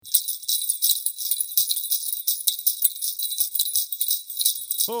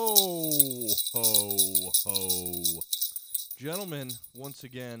Ho, ho, ho. Gentlemen, once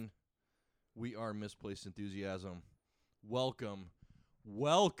again, we are Misplaced Enthusiasm. Welcome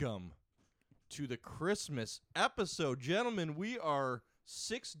to the Christmas episode. Gentlemen, we are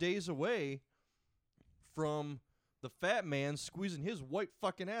 6 days away from the fat man squeezing his white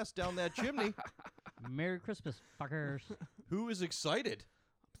fucking ass down that chimney. Merry Christmas, fuckers. Who is excited?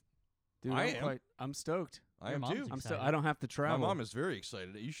 Dude, I'm stoked. I am too. Excited. I don't have to travel. My mom is very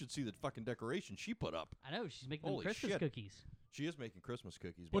excited. You should see the fucking decoration she put up. I know, she's making Holy Christmas shit. cookies. She is making Christmas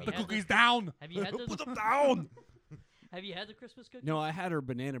cookies. Put by the way. cookies down. Have you had those? Put them down. Have you had the Christmas cookies? No, I had her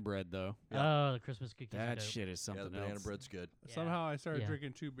banana bread though. Yeah. Oh, the Christmas cookies. are That dope. shit is Yeah, something the banana else. bread's good. Yeah. Somehow I started Yeah.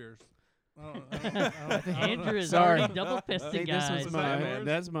 drinking 2 beers. I don't Andrew is Sorry. already double Hey, fisted, this guys. was that mine. yours?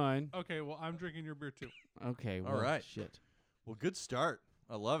 That's mine. Okay, well, I'm drinking your beer too. Okay. All Well, right. Shit. Well, good start.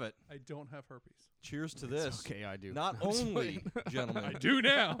 I love it. I don't have herpes. Cheers to It's this. okay, I do. Not I'm just only, playing. gentlemen, I do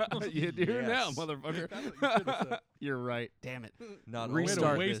now. You do now, Yes. motherfucker. That's what you should have said. You're right. Damn it. not Way to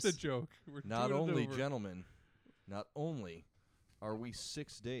Restart only, waste this. a joke. We're not doing it only, over. gentlemen, not only are we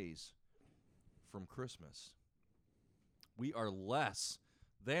 6 days from Christmas, we are less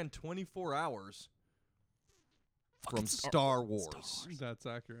than 24 hours from Star Wars. That's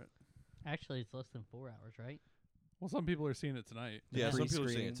accurate. Actually, it's less than 4 hours, right? Well, some people are seeing it tonight. Yeah, some people are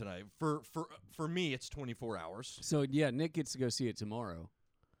saying Pre-screening. it tonight. For me, it's 24 hours. So yeah, Nick gets to go see it tomorrow.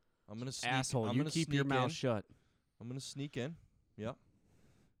 I'm gonna sneak. Asshole, I'm you gonna keep your sneak mouth in. shut. I'm gonna sneak in. Yep.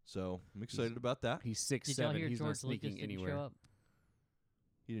 So I'm excited about that. He's Did y'all 6'7". hear He's George not sneaking Lucas didn't anywhere. show up?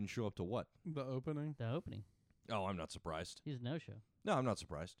 He didn't show up to what? The opening. The opening. Oh, I'm not surprised. He's no show. No, I'm not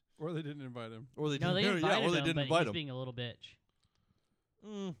surprised. Or they didn't invite him. Or they No, they didn't. invited yeah, or they him, didn't but invite he's him. being a little bitch.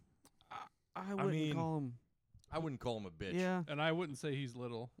 I wouldn't mean, call him. I wouldn't call him a bitch. Yeah. And I wouldn't say he's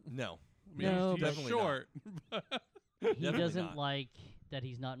little. No. I mean, No, he's definitely not. short. He Definitely doesn't not. like that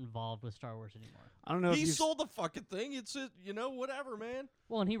he's not involved with Star Wars anymore. I don't know. He if you've sold the fucking thing. It's whatever, man.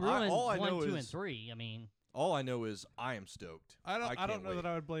 Well, and he ruined all I 1, know 2, and is- 3. I mean, All I know is I am stoked. I don't can't know wait. that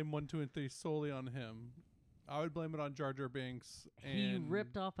I would blame 1, 2, and 3 solely on him. I would blame it on Jar Jar Binks. he And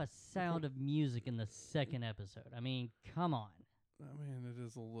ripped off a Sound of Music in the second episode. I mean, come on. I mean, it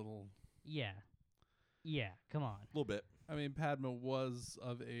is a little. Yeah. Yeah, come on. A little bit. I mean, Padma was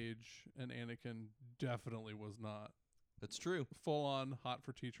of age, and Anakin definitely was not. That's true. Full on hot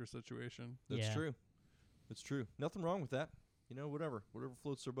for teacher situation. That's Yeah. true. It's true. Nothing wrong with that. You know, whatever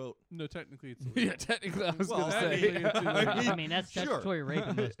floats their boat. No, technically it's illegal. yeah, technically, I was Well, gonna I say. mean- I mean, that's Sure. statutory rape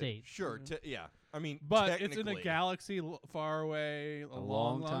in most states. Sure. Yeah. I mean, But it's in a technically, galaxy far away, a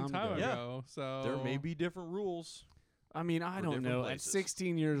long long time time ago. ago. So there may be different rules. I mean, I for don't different know. At places.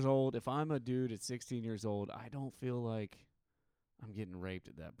 16 years old, if I'm a dude at 16 years old, I don't feel like I'm getting raped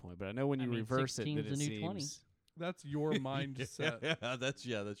at that point. But I know when I you mean, reverse it, 16's that it the new 20. seems. that's your mindset. Yeah, that's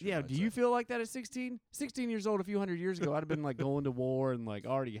your Yeah, do you mindset. feel like that at 16? 16 years old a few hundred years ago, I'd have been like going to war and like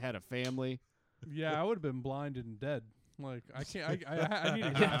already had a family. Yeah, I would have been blinded and dead. Like I can't. I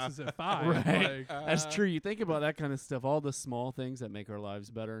needed glasses at 5. Right. Like, That's true. You think about that kind of stuff, all the small things that make our lives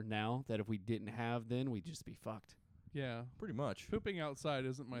better now that if we didn't have then, we'd just be fucked. yeah, Pretty much. pooping outside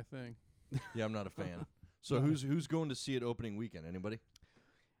isn't my thing. Yeah, I'm not a fan. So No. who's going to see it opening weekend? Anybody?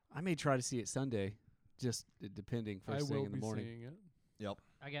 I may try to see it Sunday, just depending I first thing will in the be morning. seeing it Yep.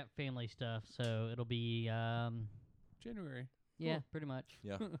 I got family stuff, so it'll be, January. yeah, Cool. pretty much.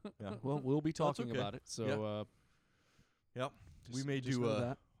 Yeah. Yeah. Well, we'll be Well, that's talking okay. about it. So Yeah. Yep. We just- may just do know a.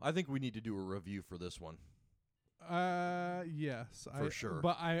 that. I think we need to do a review for this one. Yes, For sure.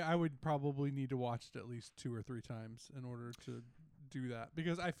 But I would probably need to watch it at least 2 or 3 times in order to do that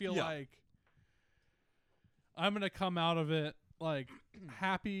because I feel Yeah. like I'm gonna come out of it like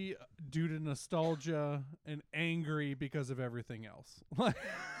happy due to nostalgia and angry because of everything else.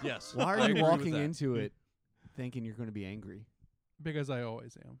 Yes. Why I are agree you with walking that. into it thinking you're going to be angry? Because I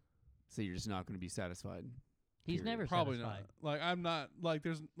always am. So you're just not going to be satisfied. He's Period. never Probably satisfied. not. Like I'm not like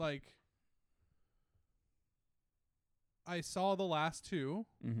there's like I saw the last 2.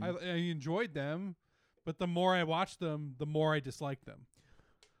 Mhm. I enjoyed them, but the more I watched them, the more I disliked them.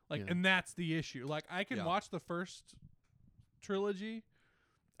 Like, Yeah. and that's the issue. Like, I can Yeah. watch the first trilogy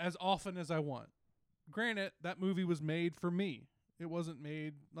as often as I want. Granted, that movie was made for me. It wasn't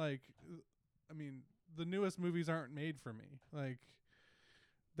made like, I mean, the newest movies aren't made for me. Like,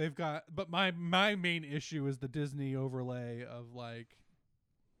 they've got, but my main issue is the Disney overlay of like,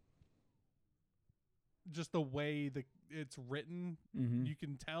 just the way it's written. Mhm. You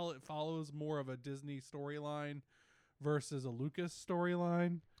can tell it follows more of a Disney storyline versus a Lucas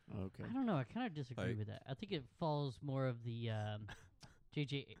storyline. Okay. I don't know. I kind of disagree I- with that. I think it follows more of the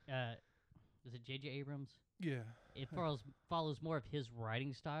JJ is it J.J. Abrams? Yeah. It follows more of his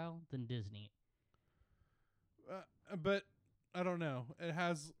writing style than Disney. But I don't know. It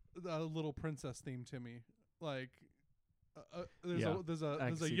has a little princess theme to me. Like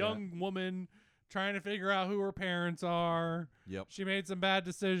there's a young woman trying to figure out who her parents are. Yep. She made some bad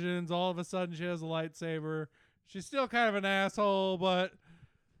decisions. All of a sudden, she has a lightsaber. She's still kind of an asshole, but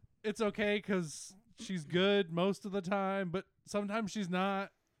it's okay because she's good most of the time. But sometimes she's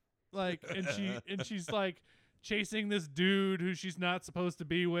not. Like, and she's like chasing this dude who she's not supposed to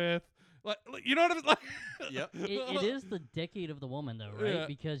be with. Like you know what I mean? Like, Yep. It is the decade of the woman, though, right? Yeah.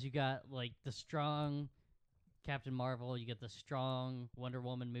 Because you got like the strong Captain Marvel, you got the strong Wonder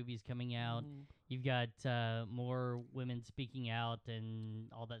Woman movies coming out. You've got more women speaking out and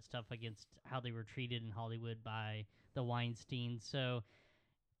all that stuff against how they were treated in Hollywood by the Weinsteins. So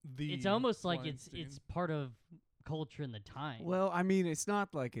it's almost like it's part of culture in the time. Well, I mean, it's not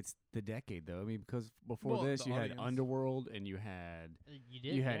like it's the decade though. I mean, because before this, you had Underworld, and you had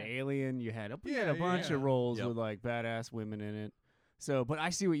you had Alien, you had a bunch yeah. of roles Yep. with like badass women in it. So, but I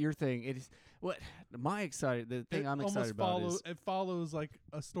see what you're saying. It is what the thing I'm excited about is. It follows like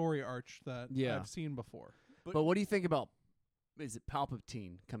a story arch that Yeah. I've seen before. But what do you think about? Is it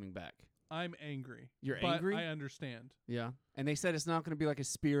Palpatine coming back? I'm angry. You're but angry? I understand. Yeah, and they said it's not going to be like a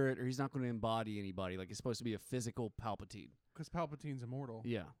spirit, or he's not going to embody anybody. Like it's supposed to be a physical Palpatine. Because Palpatine's immortal.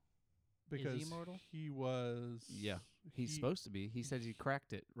 Yeah, Because immortal? he was. yeah, he's supposed to be. He said he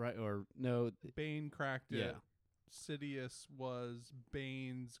cracked it, right? Or no? Bane cracked it. Yeah. Sidious was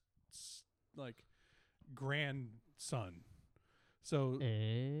Bane's like grandson. So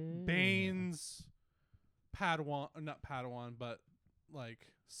Bane's Padawan, not Padawan, but like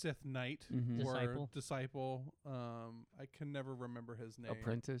Sith Knight Mhm. or disciple. I can never remember his name.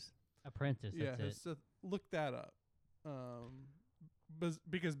 Apprentice. Apprentice, Yeah, that's it. look that up.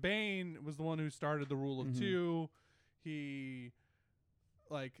 Because Bane was the one who started the rule of Mhm. two. He,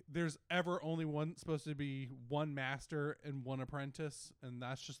 like, there's ever only supposed to be one master and one apprentice, and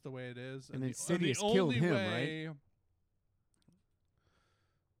that's just the way it is. And then the Sidious only killed him, way, right?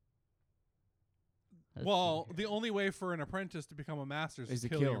 Let's Well, see the here. only way for an apprentice to become a master is Is to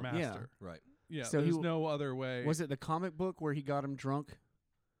to kill your kill him, yeah. master. Right. Yeah, So there's he no other way. Was it the comic book where he got him drunk,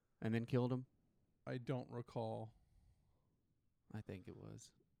 and then killed him? I don't recall. I think it was.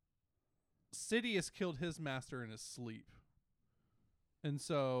 Sidious killed his master in his sleep. And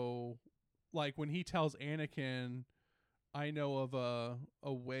so, like, when he tells Anakin, I know of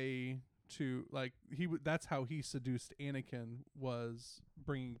a way to, like, that's how he seduced Anakin, was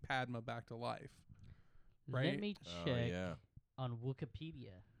bringing Padma back to life. right? Let me Oh, check yeah. on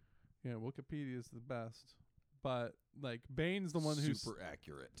Wikipedia. Yeah, Wikipedia is the best. But, like, Bane's the one who's super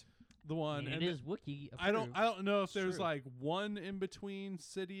accurate. the one. And it is Wiki approved. I don't know if It's there's true. like one in between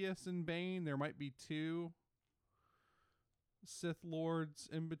Sidious and Bane. There might be two Sith Lords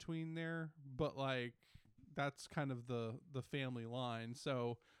in between there, but like that's kind of the family line.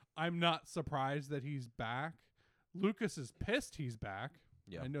 So I'm not surprised that he's back. Lucas is pissed he's back.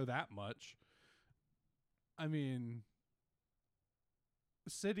 Yeah. I know that much. I mean,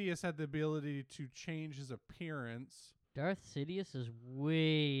 Sidious had the ability to change his appearance. Darth Sidious is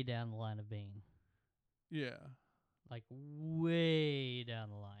way down the line of Bane. Yeah. Like, way down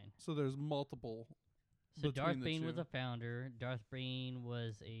the line. So there's multiple. So between Darth the Bane was two. a founder. Darth Bane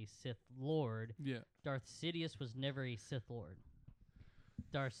was a Sith Lord. Yeah. Darth Sidious was never a Sith Lord.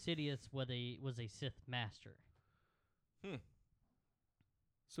 Darth Sidious was a Sith Master.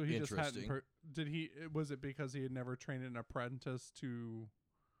 So he just hadn't. Interesting. Was it because he had never trained an apprentice to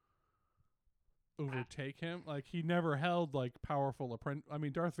overtake him? Like he never held like powerful apprentice. I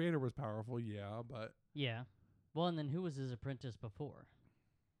mean, Darth Vader was powerful, yeah, but Yeah. Well, and then who was his apprentice before?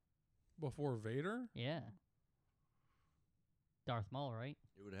 before Vader, Yeah. Darth Maul, right?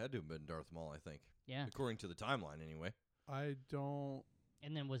 It would have had to have been Darth Maul, I think. Yeah. According to the timeline, anyway. I don't.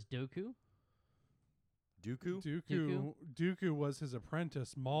 And then was Dooku? Dooku? Dooku was his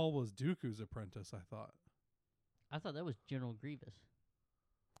apprentice. Maul was Dooku's apprentice. I thought I thought that was General Grievous.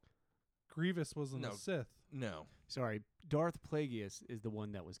 Grievous wasn't No. a Sith. No. Sorry, Darth Plagueis is the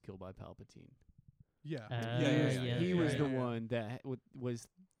one that was killed by Palpatine. Yeah. yeah, He yeah, was yeah, the yeah. one that was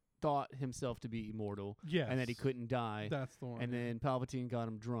thought himself to be immortal, Yes. and that he couldn't die. That's the one. And then Palpatine got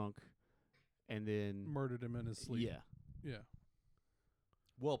him drunk, and then murdered him in his sleep. yeah. Yeah.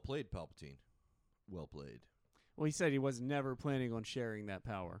 Well played, Palpatine. Well played. Well, he said he was never planning on sharing that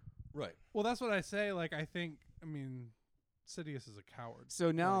power. Right. Well, that's what I say. Like, I mean, Sidious is a coward.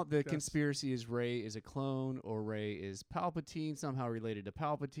 So now Like, the that's- conspiracy is Rey is a clone, or Rey is Palpatine, somehow related to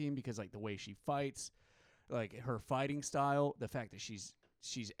Palpatine, because like the way she fights, like her fighting style, the fact that she's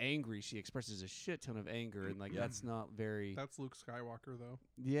she's angry, she expresses a shit ton of anger, and like that's not very. That's Luke Skywalker, though.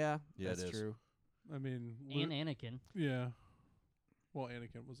 Yeah, Yeah, that's it is. true. I mean, And Anakin. yeah. Well,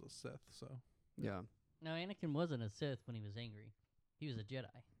 Anakin was a Sith, so. Yeah. No, Anakin wasn't a Sith when he was angry. He was a Jedi.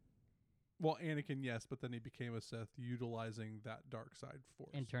 Well, Anakin, yes, but then he became a Sith, utilizing that dark side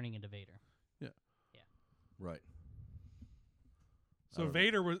force. And turning into Vader. Right. So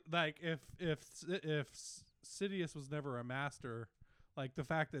Vader was like, if Sidious was never a master, like the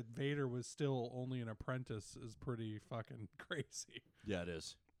fact that Vader was still only an apprentice is pretty fucking crazy. Yeah, it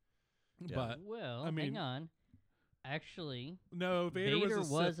is. Yeah. But Well, I mean- hang on. Actually, no, Vader, Vader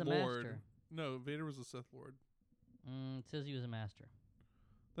was a was Sith a Lord. master. No, Vader was a Sith Lord. It says he was a master.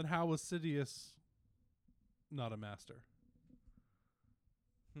 Then how was Sidious not a master?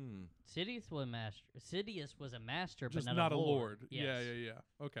 Sidious was a master. Sidious was a master, Just but not a lord. Yeah, Yes. yeah,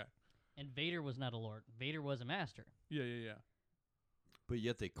 yeah. Okay. And Vader was not a lord. Vader was a master. Yeah, yeah, yeah. But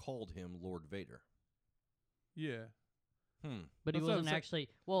yet they called him Lord Vader. Yeah. But he That's what I'm wasn't saying. actually.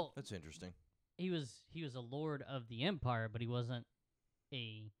 Well, That's interesting. he was a lord of the Empire, but he wasn't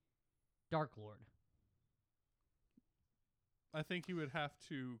a Dark Lord. I think he would have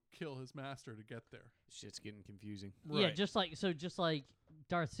to kill his master to get there. Shit's getting confusing. Yeah, Right. just like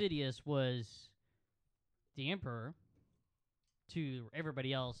Darth Sidious was the Emperor to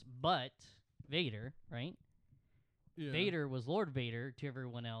everybody else, but Vader, right? Yeah. Vader was Lord Vader to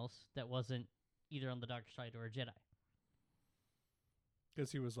everyone else that wasn't either on the dark side or a Jedi.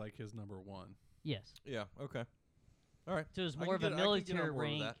 Because he was like his number one. Yes. Yeah, okay. All right. So it was I more of can a get- I can get on military board with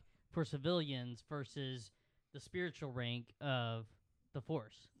rank that. for civilians versus the spiritual rank of the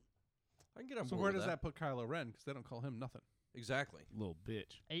Force. I can get on So board where with does that put Kylo Ren? Because they don't call him nothing. Exactly. Little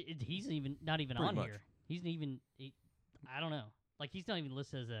bitch. He's not even Pretty on much. here. He's even. I don't know. Like he's not even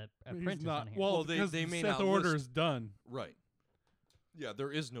listed as a He's apprentice not. on here. Well, Well, they- because they the may Sith not Order's done. Right. Yeah,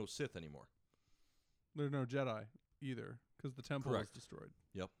 there is no Sith anymore. There's no Jedi either because the temple Correct. was destroyed.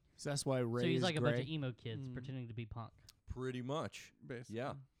 So that's why Rey so he's is like a gray. bunch of emo kids Mm. pretending to be punk. Pretty much. Basically.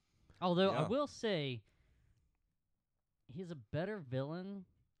 Yeah. Although I Yeah. will say, he's a better villain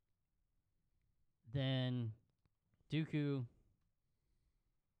than Dooku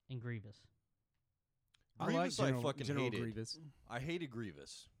and Grievous. Grievous I fucking General hated. Grievous. I hated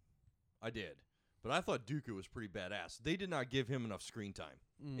Grievous. I did. But I thought Dooku was pretty badass. They did not give him enough screen time,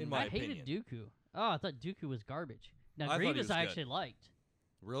 in my I hated opinion. Dooku. Oh, I thought Dooku was garbage. I Now thought he Grievous was I good. actually liked.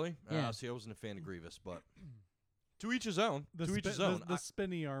 Really? Yeah. See, I wasn't a fan of Grievous, but to each his own. The, to each spi- his own. the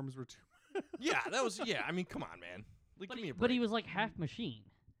spinny arms were too. Yeah, that was. Yeah, I mean, come on, man. Like, But give me he, a break. but he was like half machine.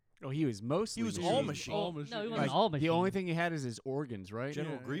 Oh, he was mostly. He was machine. all machine. All No, he machine. wasn't Like, all machine. The only thing he had is his organs, right?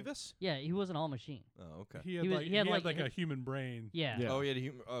 General Yeah. Grievous. Yeah, he wasn't all machine. Oh, okay. He had was- like he had like a his- human brain. Yeah. Yeah. Oh, yeah. The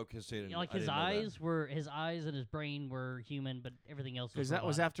human. Oh, because Yeah, like his eyes and his brain were human, but everything else was Because that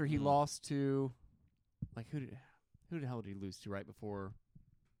was robotic. after he Mm. lost to, like who the hell did he lose to right before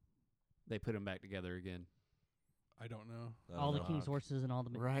they put him back together again? I don't know. all the king's horses and all the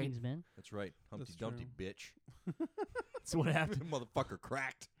Right. king's men. That's right. Humpty That's Dumpty, true. bitch. That's what happened. Motherfucker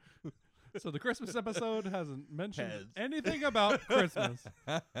cracked. So the Christmas episode hasn't mentioned Has. anything about Christmas.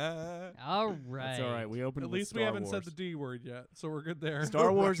 All right. That's all right. We opened. At with least we Star haven't Wars. said the D word yet, so we're good there.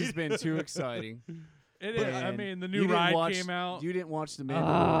 Star Wars has been too exciting. It is. I And mean, the you new didn't ride watch- came out. You didn't watch the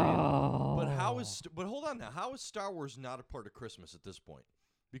Mandalorian. Oh. But how is? But hold on now. How is Star Wars not a part of Christmas at this point?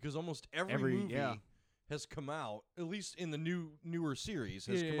 Because almost every movie yeah. has come out, at least in the newer series,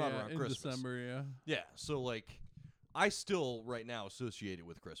 has come out around in Christmas. December. Yeah. Yeah. So like, I still right now associate it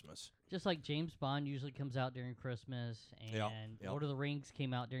with Christmas. Just like James Bond usually comes out during Christmas, and Yeah, yeah. Lord of the Rings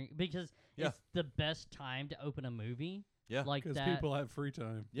came out during because Yeah. it's the best time to open a movie. Yeah. Like Because that. people have free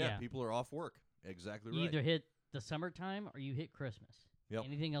time. Yeah. Yeah. People are off work. Exactly You right. either hit the summertime or you hit Christmas. Yep.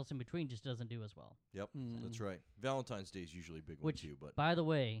 Anything else in between just doesn't do as well. Yep. Mm. That's right. Valentine's Day is usually a big one Which, too. But by the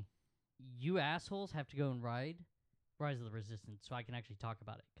way, you assholes have to go and ride Rise of the Resistance so I can actually talk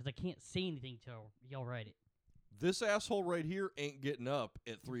about it because I can't say anything till y'all ride it. this asshole right here ain't getting up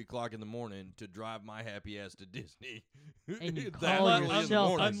at 3 o'clock in the morning to drive my happy ass to Disney. And you That call early in the yourself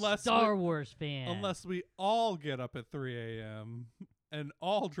morning. a Unless Star Wars fan. Unless we all get up at 3 a.m. and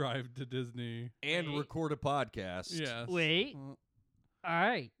all drive to Disney. and Wait. record a podcast. Yes. Wait. Uh, All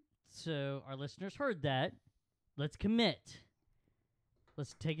right. So our listeners heard that. Let's commit.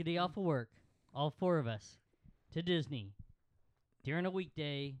 Let's take a day off of work, all 4 of us, to Disney during a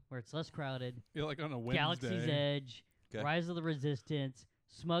weekday where it's less crowded. You're like on a Wednesday. Galaxy's Edge, 'Kay. Rise of the Resistance,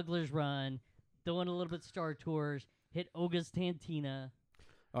 Smuggler's Run, throw in a little bit Star Tours, hit Olga's Cantina.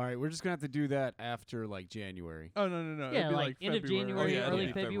 All right, we're just gonna have to do that after like January. Oh no. Yeah, It'd be like end of February. January, Oh, yeah, it'll early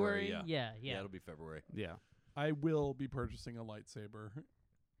be February, February. yeah. Yeah. it'll be February. Yeah. I will be purchasing a lightsaber.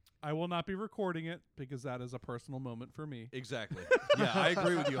 I will not be recording it because that is a personal moment for me. Exactly. Yeah, I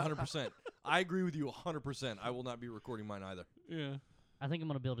agree with you 100%. I agree with you 100%. I will not be recording mine either. Yeah. I think I'm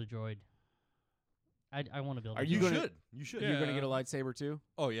gonna build a droid. I want to build. Are a you droid. gonna- should. You should. Yeah. You're gonna get a lightsaber too.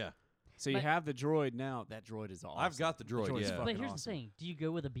 Oh yeah. So you But- have the droid now. That droid is awesome. I've got the droid, droid's yeah. fucking But here's awesome. the thing: do you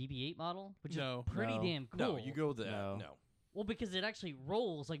go with a BB-8 model, which No. is pretty No. damn cool? No, you go with that. No. No. Well, because it actually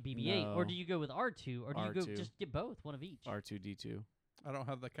rolls like BB-8, or No. do you go with R2, or do you go R2. just get both, one of each? R2D2. I don't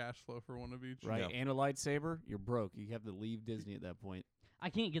have the cash flow for one of each. Right, No. and a lightsaber. You're broke. You have to leave Disney at that point. I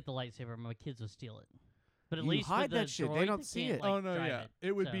can't get the lightsaber; my kids will steal it. But at You least hide with the that shit. They droid, don't see can't, it. like, Oh no, drive yeah. it.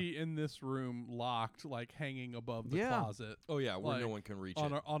 It would So- be in this room, locked, like hanging above the Yeah. closet Oh yeah, where no Like, one can reach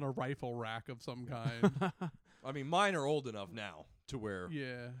on it. on a rifle rack of some kind. I mean, mine are old enough now to where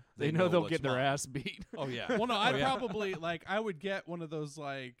Yeah. they know they'll what's get their mine. ass beat. Oh yeah. Well, no, Oh, I'd yeah. probably I would get one of those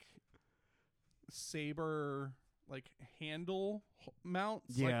saber handle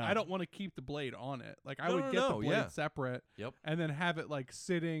mounts. Like, Yeah. I don't want to keep the blade on it. Like I No, would no, get the no, blade yeah. separate. Yep. And then have it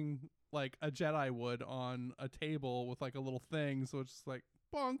sitting like a Jedi would on a table with a little thing, so it's just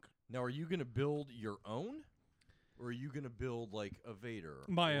bonk. Now, are you gonna build your own, or are you gonna build like a Vader,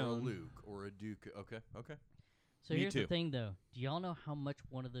 My or own. a Luke, or a Duke? Okay, okay. So Me here's too. the thing, though. Do y'all know how much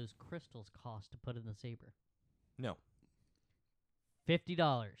one of those crystals costs to put in the saber? No. $50,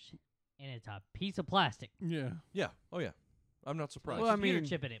 and it's a piece of plastic. Yeah. Yeah. Oh yeah. I'm not surprised. Well, I Computer mean-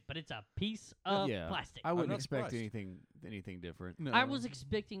 chip in it, but it's a piece of yeah, plastic. I wouldn't not expect surprised. anything different. No. I was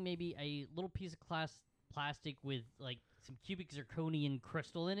expecting maybe a little piece of plastic with some cubic zirconian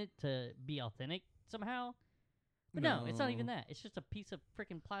crystal in it to be authentic somehow. But no, it's not even No. that. It's just a piece of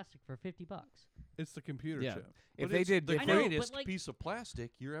freaking plastic for $50. It's the computer Yeah. chip. If But they it's did, the if I they- know, but, greatest like- piece of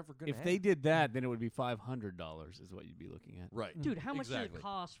plastic you're ever gonna if have. they did that, then it would be $500 is what you'd be looking at. right. Dude, how much does Exactly. it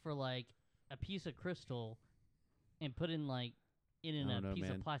cost for a piece of crystal and put in in I a don't know, piece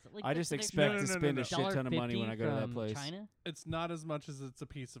man. of plastic? I just an expect No, to no, no, spend no. a shit ton of money when I go to that from place. China? It's not as much as it's a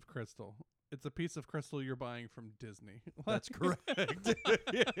piece of crystal. It's a piece of crystal you're buying from Disney. That's correct.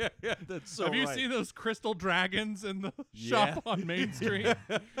 yeah, that's so Have you right. seen those crystal dragons in the Yeah. shop on Main Street?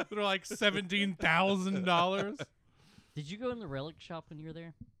 They're like $17,000. Did you go in the relic shop when you were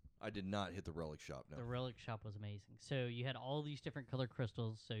there? I did not hit the relic shop. No. The relic shop was amazing. So you had all these different color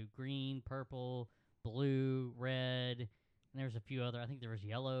crystals. So green, purple, blue, red, and there was a few other. I think there was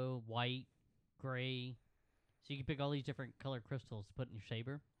yellow, white, gray. So you could pick all these different color crystals to put in your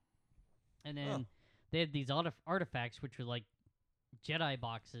saber. And then Huh. they had these artifacts, which were like Jedi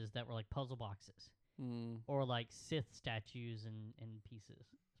boxes that were like puzzle boxes, or like Sith statues and pieces.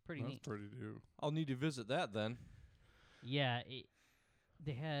 It's pretty That's neat. pretty dope. I'll need to visit that then. Yeah,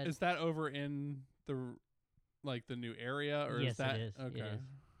 they had. Is that over in the the new area, or Yes, is that it is. It okay? is.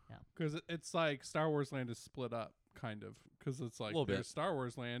 Yeah. Because it's like Star Wars Land is split up, kind of. Because it's Little there's bit. Star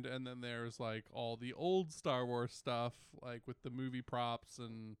Wars Land, and then there's all the old Star Wars stuff, with the movie props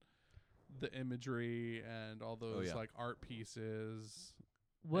and the imagery and all those yeah. art pieces,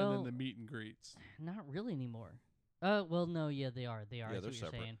 well, and then the meet and greets. not really anymore. Well, no, yeah, they are. They are. Yeah, I see they're what you're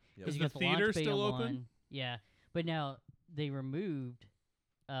separate. saying. Yep. 'Cause Is you got the launch theater bay still on open? one. Yeah, but now they removed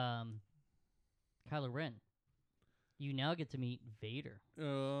Kylo Ren. You now get to meet Vader.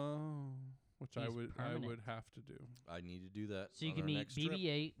 Oh, which I He's would permanent. have to do. I need to do that. So you on can our meet next trip.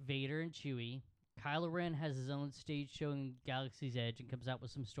 BB-8, Vader, and Chewie. Kylo Ren has his own stage show in Galaxy's Edge and comes out with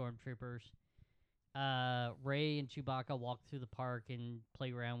some stormtroopers. Rey and Chewbacca walk through the park and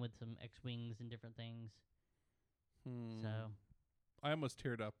play around with some X-wings and different things. So I almost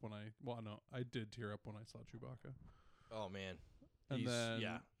teared up when I did tear up when I saw Chewbacca. Oh man. And He's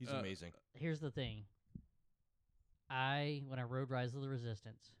then, he's uh, amazing. here's the thing. When I rode Rise of the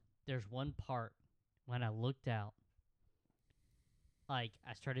Resistance, there's one part when I looked out, I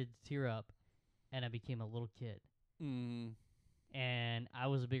started to tear up, and I became a little kid. Mm. And I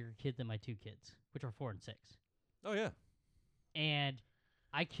was a bigger kid than my two kids, which are 4 and 6. Oh yeah. And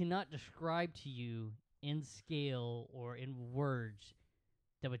I cannot describe to you in scale or in words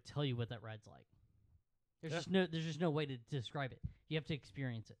that would tell you what that ride's like. There's just no way to describe it. You have to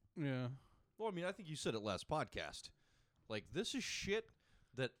experience it. Yeah. Well, I mean, I think you said it last podcast. Like, this is shit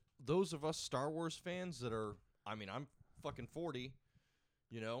that those of us Star Wars fans that are, I mean, I'm fucking 40,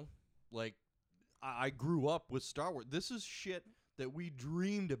 I grew up with Star Wars. This is shit that we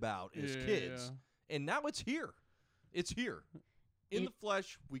dreamed about as kids. And now it's here. It's here. In the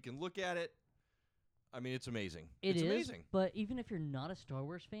flesh, we can look at it. I mean, it's amazing. It's amazing. But even if you're not a Star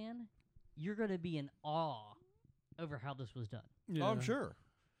Wars fan, you're going to be in awe over how this was done. Yeah. Oh, I'm sure.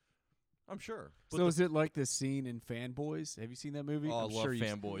 I'm sure. But So is it like the scene in Fanboys? Have you seen that movie? Oh, I I'm love sure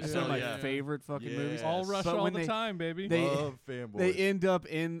Fanboys. That's Hell one of my yeah. favorite fucking movies. Yes. All rush But all when the they- time, baby. they- love Fanboys. They end up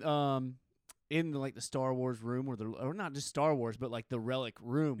in like the Star Wars room, or not just Star Wars, but like the relic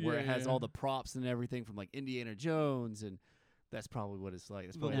room where it Yeah, has yeah. all the props and everything from like Indiana Jones, and that's probably what it's like.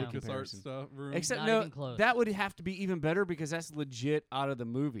 That's the probably No. the LucasArts comparison. stuff room. Except Not no, even close. that would have to be even better because that's legit out of the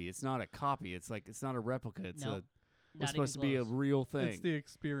movie. It's not a copy. It's like it's not a replica. It's Nope. it's supposed to be a close. real thing. It's the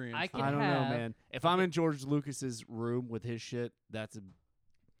experience. I can I don't know, have- man. If I'm in George Lucas's room with his shit, it's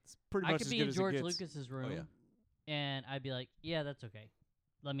pretty I much could as be good in as George it gets. Lucas's room, yeah. and I'd be like, "Yeah, that's okay.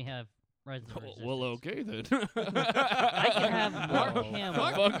 Let me have Rise of the Resistance." okay then. I can have Mark Oh, Hamill.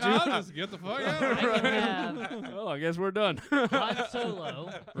 Fuck, Fuck I'll you. just get the fuck out. I can have Oh, I guess we're done. Han Solo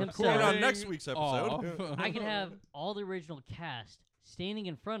Get himself. on next week's episode. I can have all the original cast standing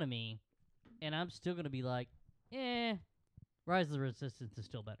in front of me, and I'm still gonna be like, Rise of the Resistance is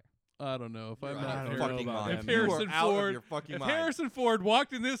still better. I don't know if I'm You're not out of don't your know fucking about mind. If that, You man. are Harrison out of Ford- your fucking If mind. Harrison Ford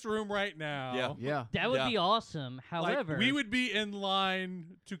walked in this room right now, Yeah. Yeah. That would Yeah. be awesome. However, like, we would be in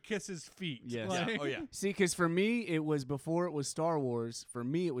line to kiss his feet. Yes. Yeah. Like- Oh yeah. See, because for me, it was before it was Star Wars. For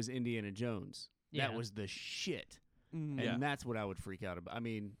me, it was Indiana Jones. Yeah. That was the shit, Mm. and Yeah. that's what I would freak out about. I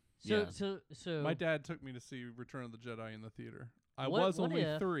mean, so yeah. so My dad took me to see Return of the Jedi in the theater. I What- was what only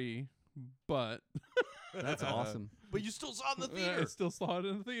if- 3, but That's awesome. But you still saw it in the I theater. still saw it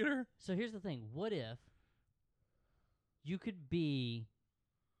in the theater. So here's the thing. What if you could be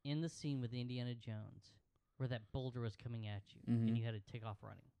in the scene with Indiana Jones where that boulder was coming at you Mhm. and you had to take off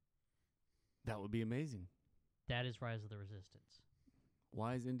running? That would be amazing. That is Rise of the Resistance.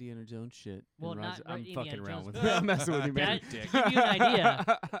 Why is Indiana Jones shit? in Well, Rise- not I'm Indiana fucking around Jones, with it. I'm messing with you, man. That- to give you an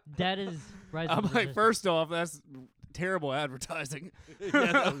idea, that is Rise of I'm the like, Resistance. first off, that's terrible advertising. Yeah,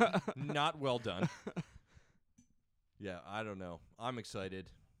 that was not well done. Yeah, I don't know. I'm excited.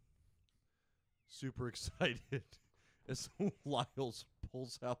 Super excited. As Lyles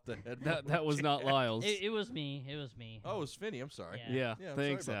pulls out the head. that was not Lyles. It was me. It was me. Oh, it was Finney. I'm sorry. Yeah. Yeah, Yeah, I'm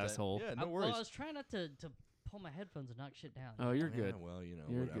thanks, sorry about that. asshole. Yeah, no Well, worries. I was trying not to pull my headphones and knock shit down. Oh, you're Yeah, good. well, You're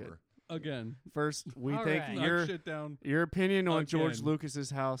whatever. good. Again, First, we All think right. knock your shit down. opinion on George Again.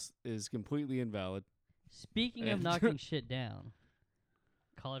 Lucas's house is completely invalid. Speaking of And- knocking shit down,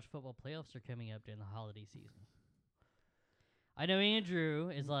 college football playoffs are coming up during the holiday season. I know Andrew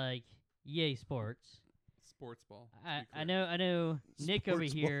is like, yay, sports. Sports ball. to I be clear. know Nick over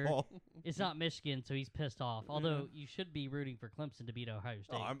Sports here, ball. it's not Michigan, so he's pissed off. Although you should be rooting for Clemson to beat Ohio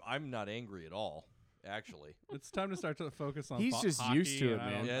State. No, I'm not angry at all. Actually, It's time to start to focus on. He's just hockey, used to and it, I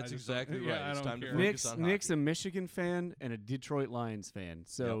man. don't- Yeah, I that's just don't- exactly yeah, right. I It's don't time to care. focus on Nick's hockey. a Michigan fan and a Detroit Lions fan,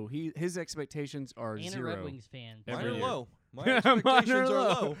 so his expectations are and zero. a Red Wings fan. Every Mine are year. low. My Mine expectations are are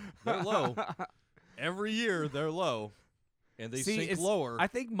low. low. They're low. Every year they're low, and they See, sink it's- lower. I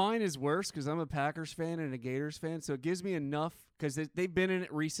think mine is worse because I'm a Packers fan and a Gators fan, so it gives me enough because they've been in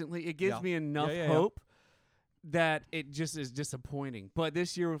it recently. It gives Yeah. me enough Yeah. hope that it just is disappointing. But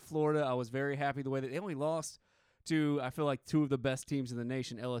this year with Florida, I was very happy the way that they only lost to I feel like two of the best teams in the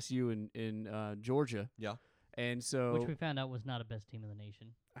nation, LSU and Georgia. Yeah. And so Which we found out was not a best team in the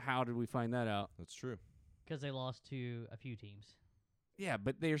nation how did we find that out? That's true. because they lost to a few teams. Yeah,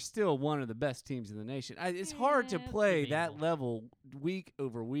 but they're still one of the best teams in the nation. It's hard to Yeah, it's play that debatable. level week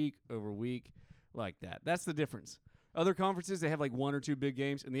over week over week like that. That's the difference. Other conferences, they have like one or two big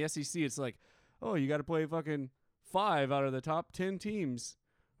games. In the SEC, it's like, oh, you got to play fucking 5 out of the top 10 teams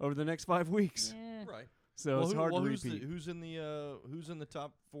over the next 5 weeks. Yeah. Right. So it's hard to who's repeat. who's in the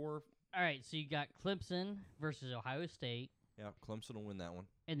top 4? All right, so you got Clemson versus Ohio State, Yeah, Clemson will win that one.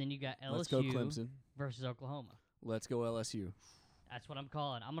 and then you got LSU Let's go Clemson. versus Oklahoma. Let's go LSU. That's what I'm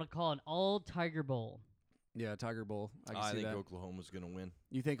calling. I'm going to call an all Tiger Bowl. Yeah, Tiger Bowl. I can I see think that. Oklahoma's going to win.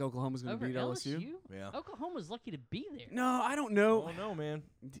 You think Oklahoma's going to Over beat LSU? Yeah. Oklahoma's lucky to be there. No, I don't know. Oh no, man.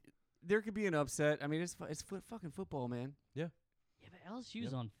 There could be an upset. I mean, it's fucking football, man. Yeah, but LSU's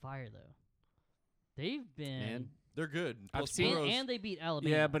Yep. on fire, though. They've been... Man. They're good. I've Plus seen- Burrow's- and they beat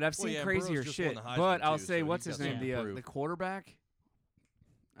Alabama. Yeah, but I've Well, seen yeah, crazier Burrow's just won shit. the Heisman But I'll too, say, so what's he's his got name? something to The prove. quarterback.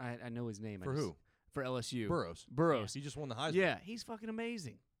 I know his name. I For just- who? For LSU. Burrows. Burrows. He just won the Heisman. Yeah, he's fucking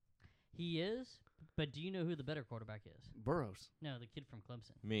amazing. He is, but do you know who the better quarterback is? Burrows. No, the kid from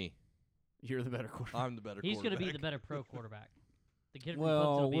Clemson. Me. You're the better quarterback. I'm the better He's going to be the quarterback. better pro quarterback. The kid from Clemson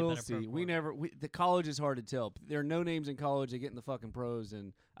Well, will be a we'll better pro see. quarterback. The college is hard to tell. There are no names in college. They get in the fucking pros,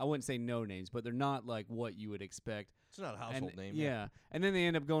 and I wouldn't say no names, but they're not like what you would expect. It's not a household And- name. Yeah, and then they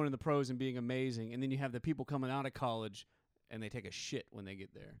end up going in the pros and being amazing, and then you have the people coming out of college, and they take a shit when they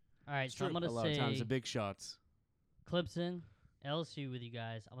get there. All right, It's so I'm true. going A to lot of times, say the big shots. Clemson, LSU with you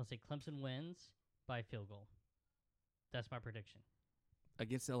guys. I'm going to say Clemson wins by field goal. That's my prediction.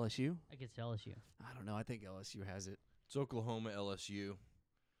 Against LSU? Against LSU. I don't know. I think LSU has it. It's Oklahoma, LSU.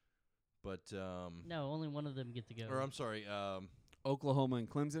 But No, only one of them get to go. or I'm sorry, Oklahoma and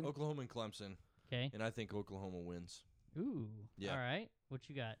Clemson? Oklahoma and Clemson, Okay. and I think Oklahoma wins. Ooh. Yeah. All right. What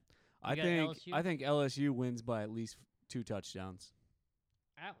you got? I got think LSU? I think LSU wins by at least 2 touchdowns.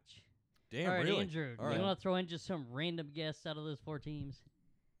 Ouch. Damn, All right, really? Andrew. All You right. want to throw in just some random guess out of those 4 teams?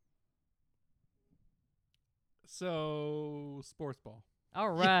 So sports ball. All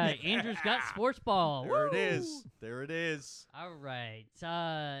right. Andrew's got sports ball. There it Woo! is. There it is. All right.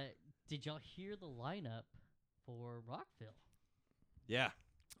 Did y'all hear the lineup for Rockville? Yeah,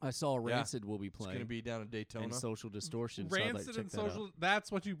 I saw Yeah. Rancid will be it's playing gonna be down in Daytona. and Social Distortion. so I'd like to Rancid check and that out. social.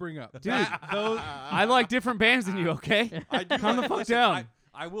 That's what you bring up. Dude, those. I like different bands than you, okay? I do Calm the like- fuck listen, down.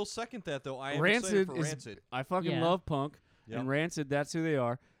 I will second that though. I am Rancid excited for is- Rancid. I fucking Yeah. love punk. Yep. And Rancid, that's who they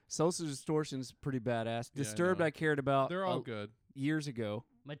are. Social Distortion's pretty badass. Yeah, I Disturbed, know. I cared about They're all good. years ago.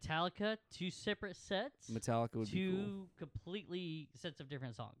 Metallica, 2 separate sets. Metallica would be cool. 2 completely sets of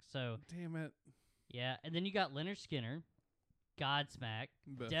different songs. So, Damn it. yeah. And then you got Leonard Skinner, Godsmack,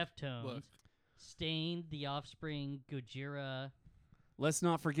 But Deftones, look. Stained, The Offspring, Gojira. Let's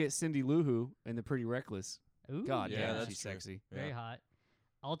not forget Cindy Lou Who and the Pretty Reckless. Ooh, God, Yeah, damn, that's she's true. sexy. very Yeah. hot.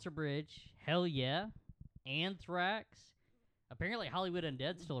 Alter Bridge, Hell Yeah, Anthrax. Apparently, Hollywood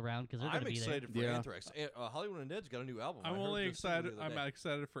Undead's still around because they're going I'm to be there. excited for Yeah. Anthrax. Hollywood Undead's got a new album. I I'm heard only the single excited. the other I'm day.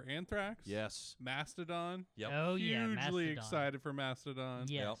 excited for Anthrax. Yes. Mastodon. Yep. Oh yeah, Hugely Mastodon. excited for Mastodon.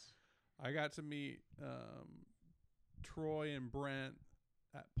 Yes. I got to meet Troy and Brent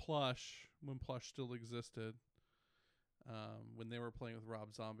at Plush when Plush still existed. When they were playing with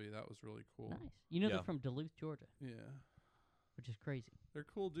Rob Zombie, that was really cool. Nice. You know Yeah. they're from Duluth, Georgia, Yeah, which is crazy. they're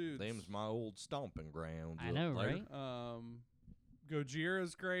cool dudes. Name's my old stomping ground. I know, later. right?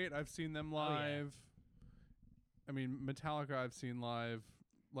 Gojira's great. I've seen them Oh, yeah. live. I mean, Metallica I've seen live,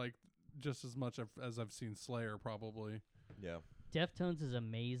 like just as much as I've seen Slayer probably. Yeah. Deftones is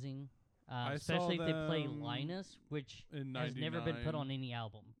amazing, I saw especially if they play them Linus, which In has never been put 99. on any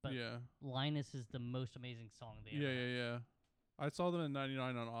album. But yeah, Linus is the most amazing song they ever yeah, had. yeah, yeah. I saw them in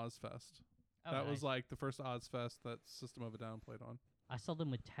 '99 on Ozfest. Oh, That nice. was like the first Ozfest that System of a Down played on. I saw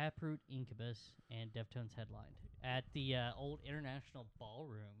them with Taproot, Incubus, and Deftones headlined at the old International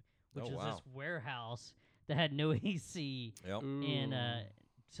Ballroom, which Oh, is wow. this warehouse that had no AC Yep. in Ooh.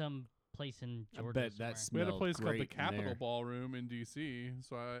 some place in I Georgia. bet that somewhere. We had a place called the great in Capitol there. Ballroom in DC,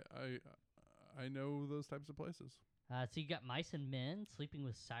 so I know those types of places. So you got Mice and Men, Sleeping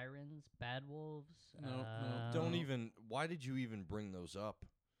with Sirens, Bad Wolves. No, no. Don't even. Why did you even bring those up?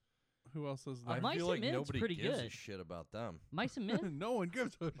 Who else is I there? Mice feel and like Men's nobody pretty gives a good. shit about them. Mice and Men. No one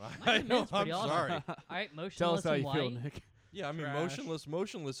gives a Mice and Men's I'm pretty awesome. sorry. All right, Motionless Tell us how in you White. feel, Nick. Yeah, I mean, Trash.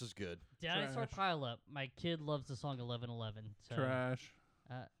 Motionless is good. Dinosaur Trash. Pile Up. My kid loves the song 1111. So, Trash.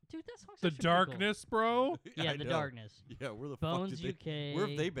 dude, that song's The actually pretty cool. Darkness, bro. Yeah, I The know. Darkness. Yeah, where the Bones fuck did UK. Where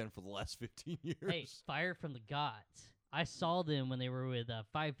have they been for the last 15 years? Hey, Fire from the Gods. I saw them when they were with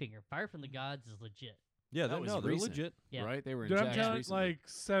Five Finger. Fire from the Gods is legit. yeah, That was they're recent. legit. Yeah. Right? They were in Dude, I'm Jack's telling recently. like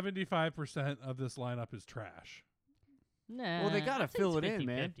 75% of this lineup is trash. Nah. Well, they gotta I'd say fill it's it in,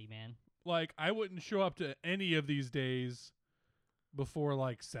 man. 50-50, man. Like I wouldn't show up to any of these days before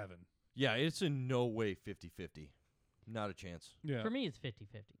like 7. Yeah, it's in no way 50-50. Not a chance. Yeah. For me, it's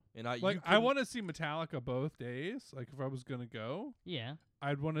 50-50. And I Like I want to see Metallica both days. Like if I was gonna go, Yeah.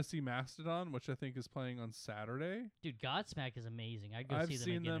 I'd want to see Mastodon, which I think is playing on Saturday. Dude, Godsmack is amazing. I'd go I've see them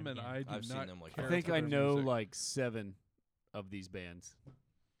seen again them, and and again. I do I've seen not them, like, care I think for I their know music. like 7 of these bands.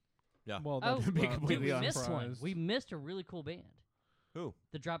 Well, Oh, that's to be not completely dude, we honest. missed one. surprised. We missed a really cool band. Who?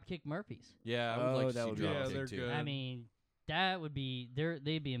 The Dropkick Murphys. Yeah, I would Oh, like to that see would be Yeah, Dropkick awesome. they're too. good. I mean, that would be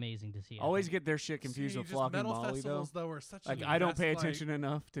they'd be amazing to see. I Always think. get their shit confused See, with just Flock and metal Molly, though. festivals, though, are such Like, a I don't mess, pay like, attention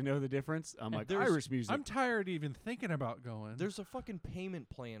enough to know the difference. I'm like, There's- Irish music. I'm tired even thinking about going. There's a fucking payment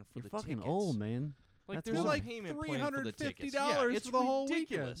plan for You're the fucking tickets. old, man. Like That's there's why. a like payment plan for the tickets. $350 Yeah, for it's the whole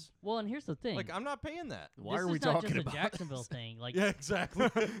ridiculous. Well, and here's the thing. Like I'm not paying that. Why this are we is not talking just about a Jacksonville this? thing. Like Yeah, exactly.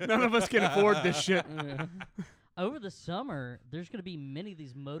 None of us can afford this shit. Yeah. over the summer, there's going to be many of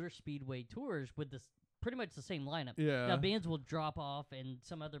these motor speedway tours with this pretty much the same lineup. Yeah. Now bands will drop off and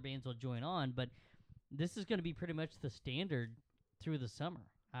some other bands will join on, but this is going to be pretty much the standard through the summer.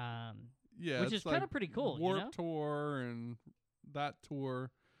 Yeah, Which it's is kinda like pretty cool, you Warp know? Tour and that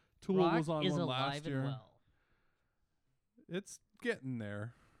tour. Tool Rock was on is one alive last and year. well. It's getting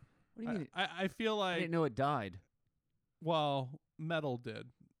there. What do you mean? I feel I like didn't know it died. well, metal did.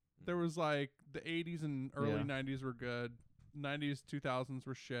 There was like the 80s and early Yeah. 90s were good. 90s, 2000s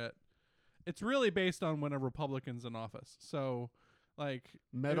were shit. It's really based on when a Republican's in office. So, Like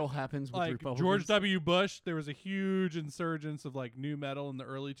Metal happens with like Republicans. George W. Bush, there was a huge insurgence of like new metal in the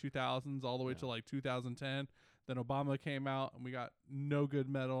early 2000s all the way to like 2010. Then Obama came out and we got no good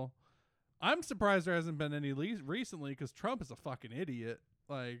metal. I'm surprised there hasn't been any recently because Trump is a fucking idiot.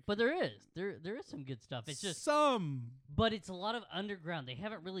 Like, But there is some good stuff. It's just some. but it's a lot of underground. They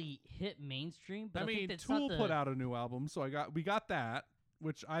haven't really hit mainstream. But I mean, think that's Tool not put out a new album, so we got that,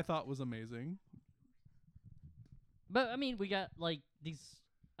 which I thought was amazing. But I mean, we got like these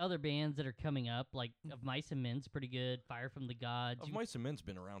other bands that are coming up, like Of Mice and Men's pretty good. Fire from the Gods. Of Mice and Men's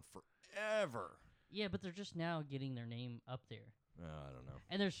been around forever. Yeah, but they're just now getting their name up there. I don't know.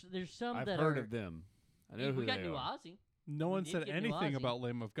 And there's some I've that heard are. of them. I know who we got they New are. Ozzy. No We one did said get New anything Ozzy. about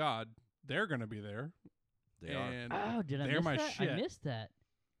Lamb of God. They're gonna be there. They are. and Oh, did I they're miss my that? shit. I missed that.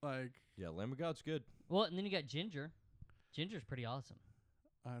 Like, Yeah, Lamb of God's good. Well, and then you got Ginger. Ginger's pretty awesome.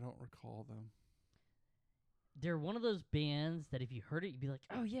 I don't recall them. They're one of those bands that if you heard it, you'd be like,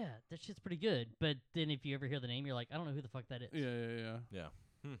 "Oh yeah, that shit's pretty good." But then if you ever hear the name, you're like, "I don't know who the fuck that is." Yeah. Yeah.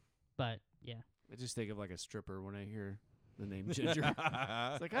 But yeah, I just think of like a stripper when I hear the name Ginger.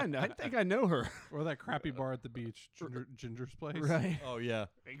 It's like I think I know her. Or that crappy bar at the beach, Ginger's Place. Right. Oh yeah.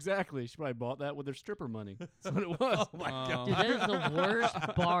 Exactly. She probably bought that with her stripper money. That's what it was. Oh my god. dude, that is the worst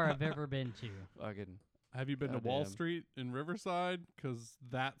bar I've ever been to. Fucking. Have you been to Wall Goddamn. Street in Riverside? Because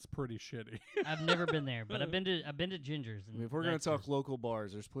that's pretty shitty. I've never been there, but I've been to Ginger's. I And mean, if we're gonna that's talk just- local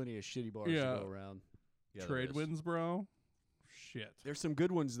bars, there's plenty of shitty bars Yeah. to go around. Yeah, there Trade is. winds, bro. Shit. There's some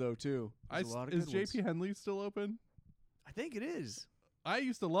good ones though too. There's a lot of Is good ones. JP Henley still open? I think it is. I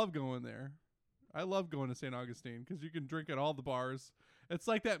used to love going there. I love going to St. Augustine because you can drink at all the bars. It's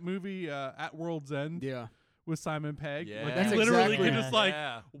like that movie At World's End Yeah. with Simon Pegg. Yeah. Like, That's you literally exactly- can just like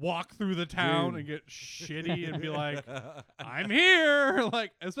Yeah. walk through the town Dude. and get shitty and be like, I'm here.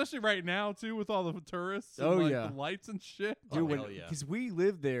 Like, especially right now too with all the tourists and Oh, like yeah. the lights and shit. Oh, hell yeah. Because we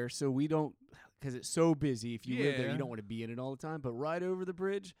live there, so we don't. Because it's so busy. If you live there, Yeah. you don't want to be in it all the time. But right over the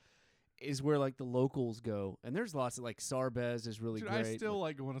bridge is where like the locals go, and there's lots of like Sarbez is really Dude, great. I still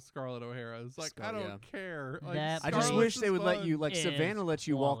like going to Scarlett O'Hara. It's like, I Scar- don't yeah. care. Like, That I just Scarlett's wish is they would let fun. you like Is Savannah lets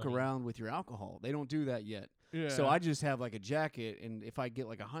you walk quality. around with your alcohol. They don't do that yet. Yeah. So I just have like a jacket, and if I get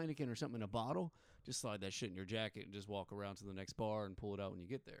like a Heineken or something in a bottle, just slide that shit in your jacket and just walk around to the next bar and pull it out when you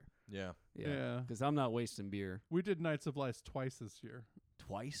get there. Yeah. Yeah. Because I'm not wasting beer We did Nights of Lice twice this year.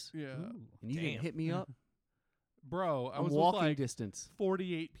 twice. Yeah. Ooh. And you Damn. didn't hit me up. Bro, I I'm was walking with like distance.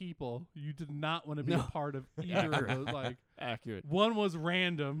 48 people. You did not want to be No. a part of either of those. Like, Accurate. one was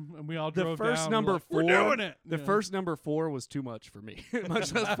random, and we all The drove first down. number We're 4 doing it. The Yeah. first number 4 was too much for me.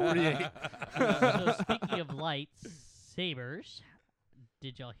 Much less 48. So speaking of lightsabers,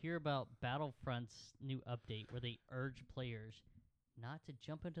 did y'all hear about Battlefront's new update where they urge players not to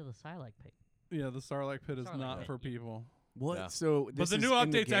jump into the Sarlacc pit? Yeah, the Starlight Pit is Starlight not Pit, for yeah. people. What? Yeah. So But this the is new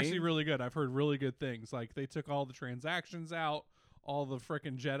in the update's actually game? really good. I've heard really good things. Like, they took all the transactions out. All the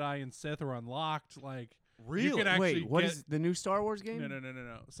frickin' Jedi and Sith are unlocked. Like, Really? you can actually Wait, what get... is the new Star Wars game?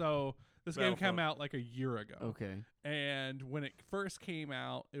 No. So this game came Battlefront. out like a year ago. Okay. And when it first came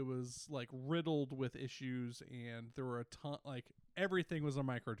out, it was like riddled with issues, and there were a ton, like everything was a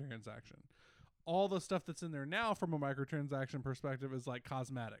microtransaction. All the stuff that's in there now from a microtransaction perspective is like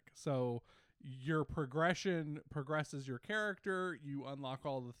cosmetic. So your progression progresses your character. You unlock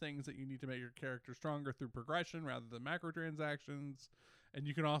all the things that you need to make your character stronger through progression rather than microtransactions. And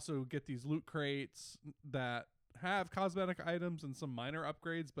you can also get these loot crates that have cosmetic items and some minor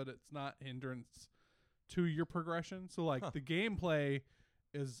upgrades, but it's not hindrance to your progression. So like the gameplay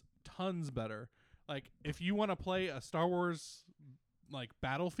is tons better. Like if you want to play a Star Wars like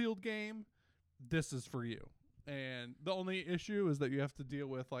Battlefield game, this is for you. And the only issue is that you have to deal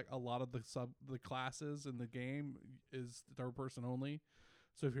with like a lot of the classes in the game is third person only.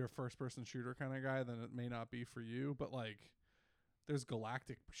 So if you're a first person shooter kind of guy, then it may not be for you. But like there's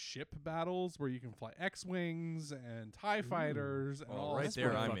galactic ship battles where you can fly X-Wings and TIE fighters and Oh, all right this there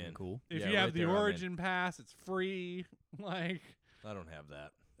pretty I'm fucking in. cool. if Yeah, you have right the there, I'm in. Origin Pass, it's free. Like I don't have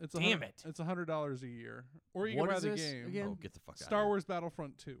that. it's Damn it. It's $100 a year, or you What can buy is the this game. again? Oh, get the fuck out. Star Wars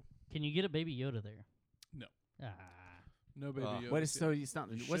Battlefront 2. Can you get a Baby Yoda there? No. Ah. No baby. Yoda. What is so it's not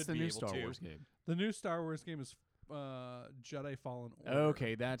You what's should the be new able Star to. Wars game? The new Star Wars game is Jedi Fallen Order.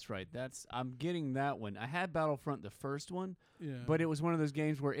 Okay, that's right. I'm getting that one. I had Battlefront the first one, Yeah. but it was one of those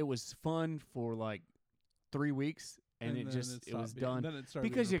games where it was fun for like 3 weeks and it then just it was stopped being- done then it started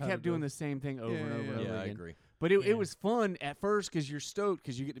because you being kept doing the repetitive. same thing over and Yeah, over and yeah, over Yeah, I again. agree. But it Yeah. was fun at first because you're stoked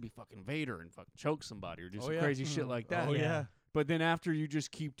because you get to be fucking Vader and fucking choke somebody or do some yeah. crazy shit Mhm. like that. Oh Yeah. yeah. But then after you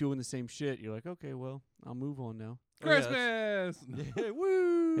just keep doing the same shit, you're like, okay, well, I'll move on now. Oh, yeah, Christmas.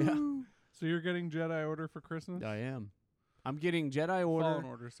 Woo! Yeah. So you're getting Jedi Order for Christmas? I am. I'm getting Jedi Fallen Order.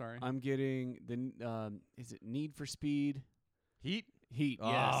 Order, sorry. I'm getting the is it Need for Speed? Heat. Heat.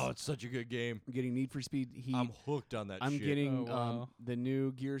 Oh, Yes. it's such a good game. I'm getting Need for Speed Heat. I'm hooked on that I'm shit. getting Oh, wow. the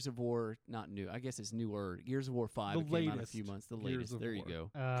new Gears of War. Not new. I guess it's newer. Gears of War 5. The It came out in a latest few months. The Gears latest. of There you War.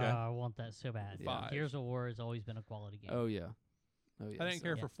 go. I want that so bad. Yeah. Gears of War has always been a quality game. Oh yeah. Oh yeah. I didn't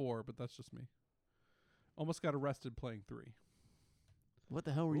care Yeah. for 4, but that's just me. Almost got arrested playing 3. What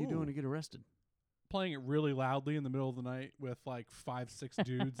the hell were you doing to get arrested? Playing it really loudly in the middle of the night with like 5-6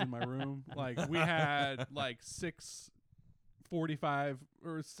 dudes in my room. Like we had like 6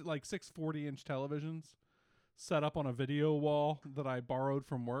 40-inch televisions set up on a video wall that I borrowed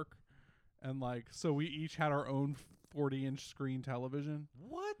from work, and like so we each had our own 40-inch screen television.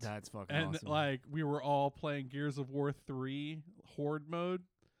 What? That's fucking And awesome. like we were all playing Gears of War 3 Horde mode,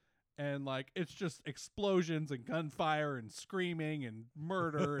 and like it's just explosions and gunfire and screaming and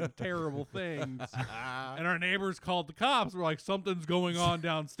murder and terrible things. And our neighbors called the cops. We're like, something's going on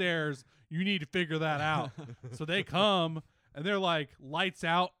downstairs. You need to figure that out. So they come and they're like, lights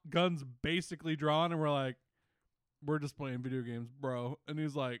out, guns basically drawn, and we're like, we're just playing video games, bro. And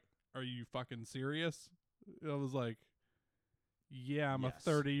he's like, are you fucking serious? I was like, yeah, I'm Yes. a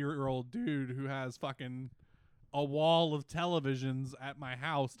 30-year-old dude who has fucking a wall of televisions at my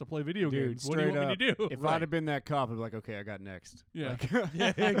house to play video Dude, games. What do you want me to do? If I'd have been that cop, I'd be like, okay, I got next. Yeah. Like,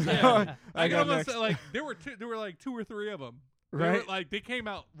 Yeah, Yeah. exactly. I got almost next. said, like there were like 2 or 3 of them. They Right? were, like they came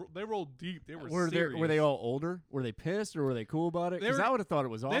out, they rolled deep. They were Were serious. they all older? Were they pissed or were they cool about it? They Because were- I would have thought it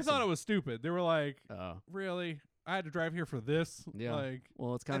was awesome. They thought it was stupid. They were like, Oh, really? I had to drive here for this? Yeah. Like,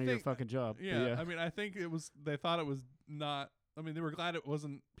 well, it's kind of your think- fucking job. But yeah, yeah. I mean, I think it was. They thought it was not. I mean, they were glad it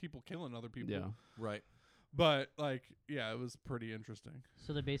wasn't people killing other people. Yeah. Right. But like, yeah, it was pretty interesting.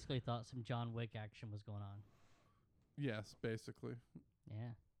 So they basically thought some John Wick action was going on. Yes, basically, Yeah.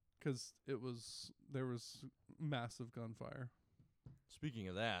 because there was massive gunfire. Speaking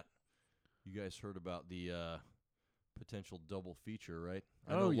of that, you guys heard about the potential double feature, right?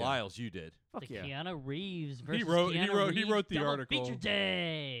 I Oh, know, yeah. Lyles, you did. Fuck The yeah. Keanu Reeves versus wrote- Keanu he Reeves wrote the double article. Feature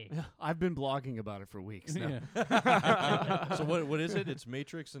day. I've been blogging about it for weeks now. Yeah. So what is it? It's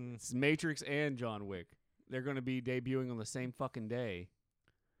Matrix and It's Matrix and John Wick. They're going to be debuting on the same fucking day.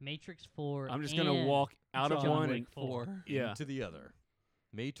 Matrix 4. I'm just going to and walk out of John one Wick and 4. yeah. into the other.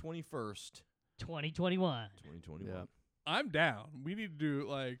 May 21st, 2021. 2021. Yeah. I'm down. We need to do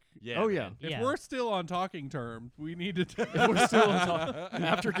like. Yeah. Oh, man. yeah. If Yeah. we're still on talking terms, we need to. We're still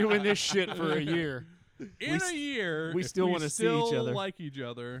after doing this shit for a year. In a year, we if still wanna see each still other. like each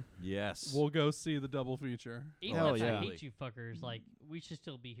other. Yes. We'll go see the double feature. Even Hell if yeah. I hate you fuckers, like, we should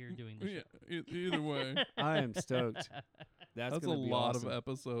still be here doing this Yeah, shit. either way, I am stoked. That's that's a gonna be lot awesome. of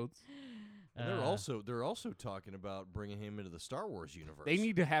episodes. And they're also talking about bringing him into the Star Wars universe. They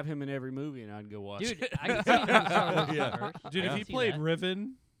need to have him in every movie, and I'd go watch Dude, it. I can see him in the Star Wars Yeah. universe. Dude, I if can he see played that.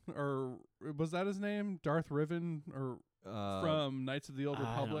 Riven, or was that his name, Darth Riven, or from Knights of the Old I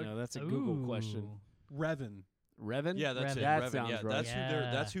don't Republic? know. That's a Google question. Ooh. Revan. Revan? Yeah, that's Revan. it. That Revan. sounds Yeah, right. that's who they're.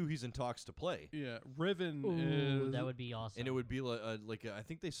 Yeah. That's who he's in talks to play. Yeah, Riven Ooh, is. that would be awesome. And it would be like I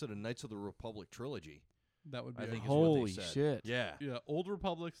think they said a Knights of the Republic trilogy. That would be. I think is Holy what they said. shit. Yeah. Yeah, Old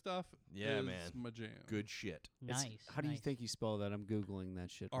Republic stuff. Yeah, is man. my jam. Good shit. It's- nice. How do you nice. think you spell that? I'm Googling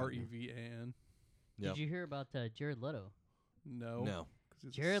that shit. right now. Revan. Yep. Did you hear about Jared Leto? No. No. 'cause he's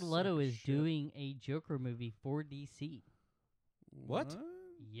a Jared Leto sack of is shit. doing a Joker movie for DC. What?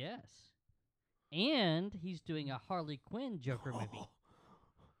 Yes. And he's doing a Harley Quinn Joker movie.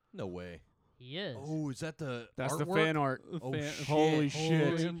 No way. He is. Oh, is that the That's the artwork? fan art. Oh, Fan- shit. Holy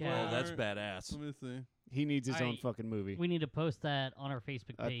shit. Holy cow. Oh, that's badass. Let me see. He needs his own I- fucking movie. We need to post that on our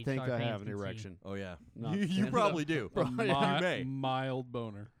Facebook I page. think so our I fans have an can see. erection. Oh yeah. Not You fan- probably do. A You may. mild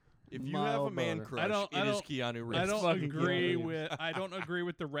boner. If you have a Mild man boner. crush, I don't- it is Keanu Reeves. I don't fucking agree Keanu with. I don't agree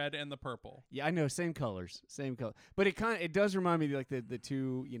with the red and the purple. Yeah, I know, same colors, same color. But it does remind me of like the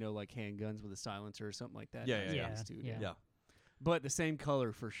two, like handguns with a silencer or something like that. Yeah, That's yeah, nice yeah. too, Yeah. Yeah. But the same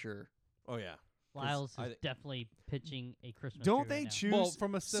color for sure. Oh yeah. Lyles I is thi- definitely pitching a Christmas Don't tree they right now. choose? Well,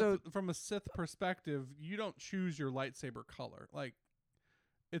 from a Sith, so- from a Sith perspective, you don't choose your lightsaber color. Like,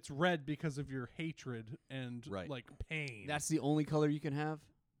 it's red because of your hatred and Right. like pain. That's the only color you can have.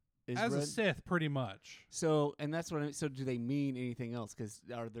 Is as red? a Sith, pretty much. So, and that's what. So, do they mean anything else? Because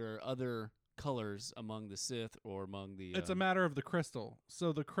are there other colors among the Sith or among the? It's a matter of the crystal.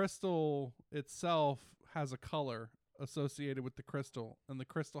 So the crystal itself has a color associated with the crystal, and the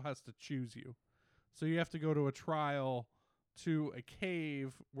crystal has to choose you. So you have to go to a trial to a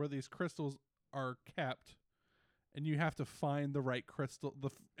cave where these crystals are kept, and you have to find the right crystal.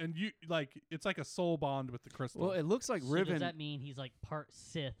 And you it's like a soul bond with the crystal. Well, it looks like So Riven. does that mean he's like part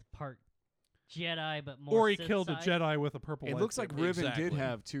Sith, part Jedi, but more. Or he Sith killed side. a Jedi with a purple. It looks like lightsaber. Riven did Exactly.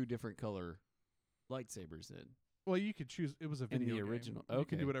 have 2 different color lightsabers then Well, you could choose. It was a in video the game. original. You Okay,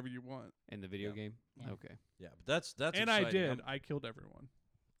 can do whatever you want. in the video Yeah. game. Yeah. Okay, Yeah, but that's And exciting. I did. I killed everyone.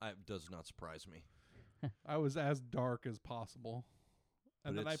 It does not surprise me. I was as dark as possible.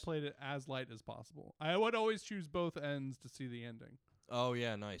 And But then I it's- played it as light as possible. I would always choose both ends to see the ending. Oh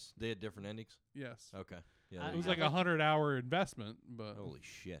yeah, nice. They had different endings. Yes. Okay. Yeah. I- there It was you like go. a 100-hour investment, but Holy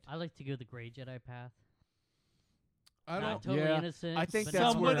shit. I like to go the gray Jedi path. I Not don't. totally Yeah, innocent. I think but that's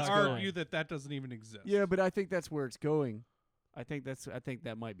not Some where would it's Jedi. going. argue that doesn't even exist. yeah, but I think that's where it's going. I think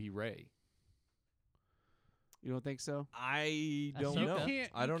that might be Rey. You don't think so? I don't Ahsoka? know.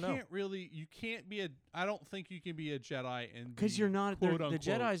 Can't, I don't know. Can't really. You can't be a. I don't think you can be a Jedi and Because be you're not. quote The unquote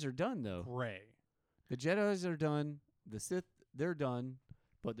Jedi's are done though. gray. The Jedi's are done. The Sith, they're done,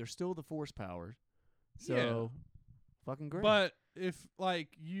 but they're still the Force power. So, fucking great. But if like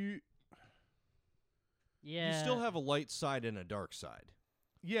you, Yeah. You still have a light side and a dark side.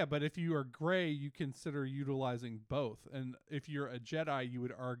 yeah, but if you are gray, you consider utilizing both. And if you're a Jedi, you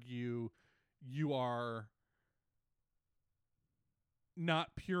would argue you are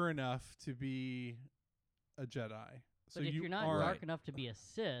not pure enough to be a Jedi. So But if you you're not are dark enough to be a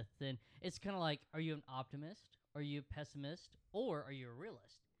Sith, then it's kind of like, are you an optimist? Are you a pessimist? Or are you a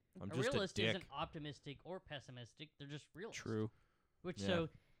realist? I'm A just realist a dick. isn't optimistic or pessimistic. They're just realists. true. Which, Yeah. so,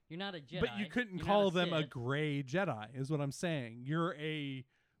 you're not a Jedi. But you couldn't you're call not them a Sith. gray Jedi, is what I'm saying. You're a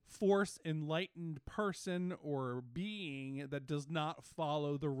force enlightened person or being that does not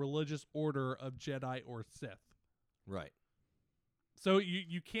follow the religious order of Jedi or Sith. Right. So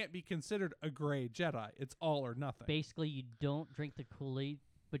you can't be considered a gray Jedi. It's all or nothing. Basically, you don't drink the Kool-Aid,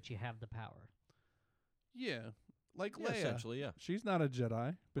 but you have the power. Yeah. Like Yeah, Leia. essentially, yeah. She's not a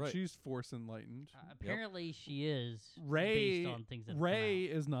Jedi, but Right. she's force enlightened. Apparently, she is Rey based on things that have Rey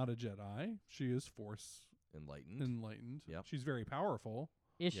come out. is not a Jedi. She is force Enlightened. enlightened. Yep. She's very powerful.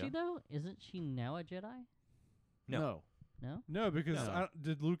 Is Yeah. she, though? Isn't she now a Jedi? No. No? No, because No.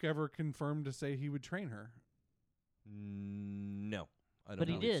 did Luke ever confirm to say he would train her? No. I don't But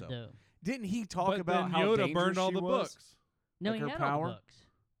he believe did, so. though. Didn't he talk But about then how Yoda dangerous burned all she the was? books, No, Like he her had all power? the books.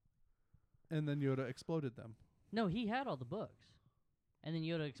 and then Yoda exploded them. No, he had all the books. And then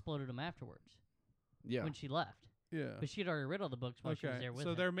Yoda exploded them afterwards Yeah. when she left. Yeah. But she'd already read all the books while she was Okay. there with So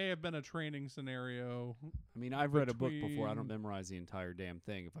him. there may have been a training scenario. I mean, I've read a book before. I don't between- memorize the entire damn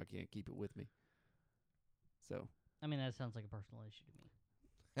thing if I can't keep it with me. So I mean, that sounds like a personal issue to me.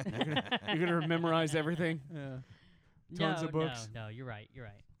 you're gonna memorize everything. Yeah. Tons no, of books. No, you're right. You're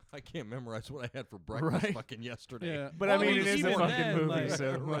right. I can't memorize what I had for breakfast Right. fucking yesterday. Yeah. But Well, I mean, it is a even fucking then, movie, like,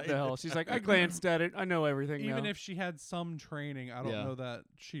 so what Right. the hell? She's like, I glanced at it. I know everything even now. if she had some training, I don't Yeah. know that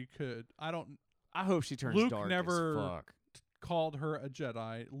she could. I hope she turns Luke dark never- as fuck. called her a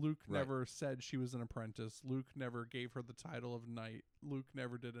Jedi. Luke Right. never said she was an apprentice. Luke never gave her the title of knight. Luke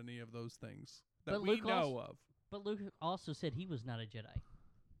never did any of those things that But we Luke know also- of. But Luke also said he was not a Jedi.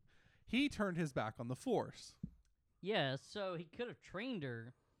 He turned his back on the Force. Yeah, so he could have trained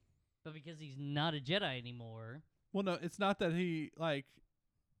her, but because he's not a Jedi anymore. Well, no, it's not that he's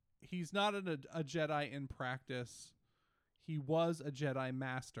not a Jedi in practice. He was a Jedi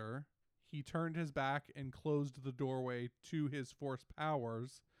master. He turned his back and closed the doorway to his Force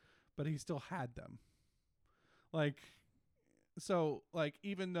powers, but he still had them.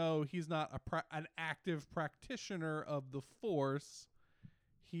 Even though he's not an active practitioner of the Force,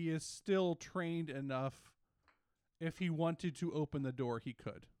 he is still trained enough. If he wanted to open the door, he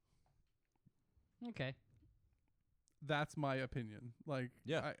could. Okay. That's my opinion.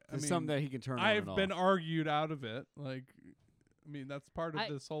 Yeah. I It's mean, something that he can turn on I've and been off. argued out of it. That's part of I-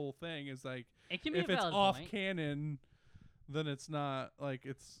 this whole thing is It can be if a it's valid off point. canon, then it's not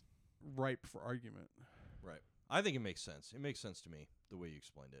it's ripe for argument. Right. I think it makes sense. It makes sense to me the way you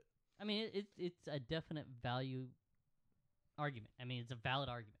explained it. I mean, it's a definite value argument. I mean, it's a valid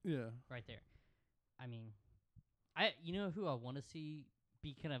argument Yeah. right there. I mean, you know who I want to see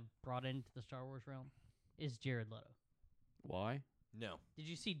be kind of brought into the Star Wars realm is Jared Leto. Why? No. Did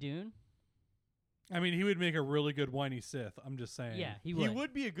you see Dune? I mean, he would make a really good whiny Sith. I'm just saying. Yeah, he He would.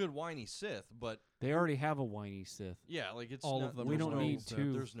 would be a good whiny Sith, but They already have a whiny Sith. yeah, it's All not, of them We there's don't no- need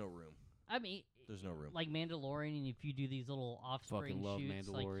two. There's no room. I mean, There's no room. like Mandalorian, and if you do these little offspring love shoots,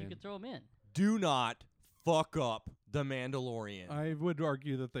 like you Mandalorian. could throw them in. Do not fuck up the Mandalorian. I would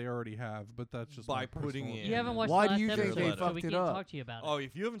argue that they already have, but that's just By my putting personal in- You haven't watched Why the do last you think episode, they so fucked we it can't up? talk to you about it. Oh,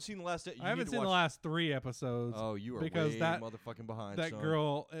 if you haven't seen the last, you I haven't need to seen the watch- last 3 episodes. Oh, you are because way that- motherfucking behind. that son.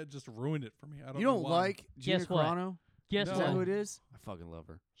 girl just ruined it for me. I don't You know don't why. like Gina Guess what? Carano? Guess No. Is that what? who it is? I fucking love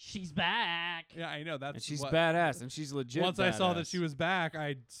her. She's back. Yeah, I know. That's And she's what, badass, and she's legit. Once I saw that badass. she was back,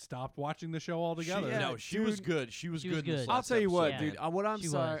 I stopped watching the show altogether. Yeah, no, she was dude. good. She was She was good. in this good. I'll last tell you what, episode, Yeah. dude. man. What I'm She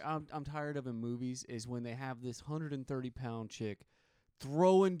sorry, was. I'm tired of in movies is when they have this 130-pound chick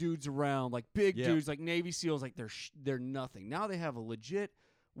throwing dudes around like big Yeah. dudes, like Navy SEALs, like they're nothing. Now they have a legit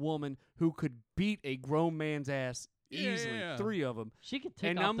woman who could beat a grown man's ass Yeah, easily. yeah. 3 of them. She could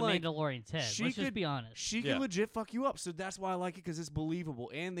take And off I'm the like, Mandalorian's head. she Let's just could- be honest. She Yeah. can legit fuck you up. So that's why I like it, because it's believable,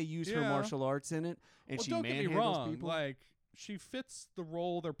 and they use her Yeah. martial arts in it, and Well, she don't get me manhandles wrong. people. Like, she fits the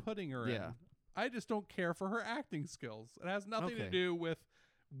role they're putting her Yeah. in. I just don't care for her acting skills. It has nothing to Okay. do with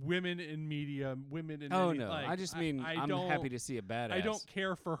women in media, women in Oh any, no, like, I just mean I I'm don't, happy to see a badass. I don't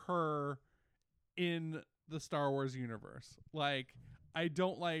care for her in the Star Wars universe. Like, I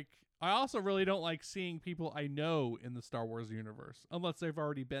also really don't like seeing people I know in the Star Wars universe unless they've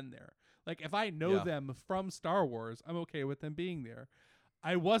already been there. Like, if I know Yeah. them from Star Wars, I'm okay with them being there.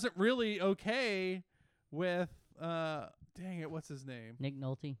 I wasn't really okay with dang it, what's his name? Nick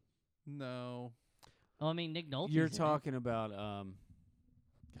Nolte. No. Oh, I mean Nick Nolte. You're talking about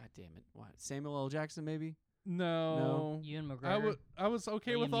God damn it! What, Samuel L. Jackson? Maybe No. Ewan McGregor. I was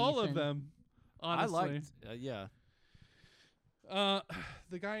okay with Liam all Neeson. of them. Honestly. I liked. Yeah.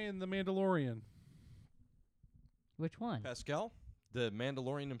 The guy in The Mandalorian. Which one? Pascal, the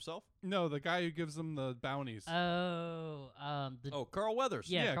Mandalorian himself. No, the guy who gives them the bounties. Oh, the Oh, Carl Weathers.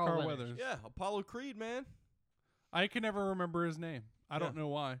 yeah, Carl Weathers. Weathers. Yeah, Apollo Creed, man. I can never remember his name. I don't know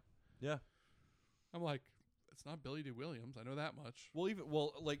why. Yeah. I'm like, it's not Billy D. Williams. I know that much. Well,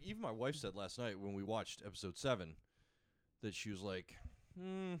 even my wife said last night when we watched episode 7 that she was like,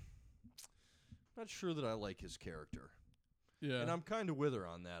 not sure that I like his character. Yeah. And I'm kind of with her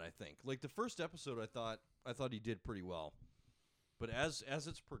on that, I think. Like the first episode I thought he did pretty well. But as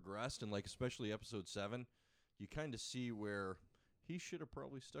it's progressed, and like especially episode 7, you kind of see where he should have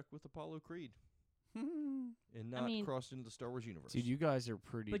probably stuck with Apollo Creed and not crossed into the Star Wars universe. Dude, you guys are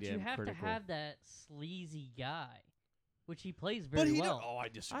pretty But damn you have critical. to have that sleazy guy, which he plays but very he well. Oh, I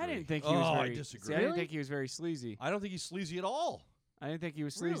disagree. I didn't think he was I very. disagree. See, I didn't Really? think he was very sleazy. I don't think he's sleazy at all. I didn't think he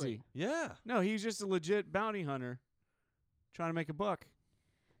was Really? sleazy. Yeah. No, he's just a legit bounty hunter, trying to make a buck.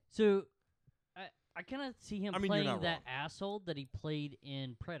 So, I kind of see him I mean, you're playing not that wrong. asshole that he played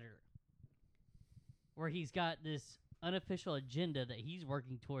in Predator, where he's got this unofficial agenda that he's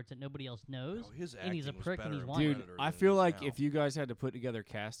working towards that nobody else knows. Oh, his and he's a acting was prick and better he's in whining. Dude, Predator I than it feel is like now. if you guys had to put together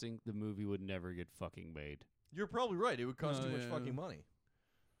casting, the movie would never get fucking made. You're probably right. It would cost Oh, too much yeah. fucking money.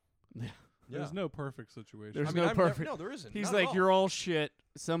 There's no perfect situation. There's I mean, no I've never- perfect. no, there isn't. He's Not at like, all. you're all shit.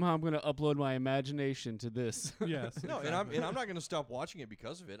 Somehow I'm going to upload my imagination to this. Yes. No, exactly. and I'm not going to stop watching it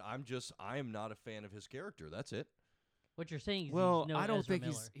because of it. I am not a fan of his character. That's it. What you're saying is Well, he's no I don't Ezra think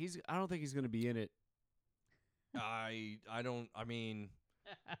Miller. I don't think he's going to be in it. I don't. I mean,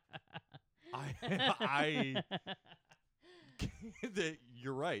 I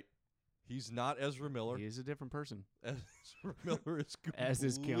you're right. He's not Ezra Miller. He is a different person. Ezra Miller is As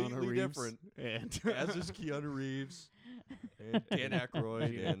is Keanu completely Reeves. different. And As is Keanu Reeves and Dan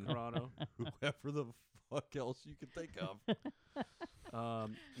Aykroyd Gina and Carano. whoever the fuck else you can think of.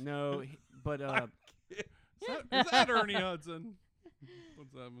 No, but Is that Ernie Hudson?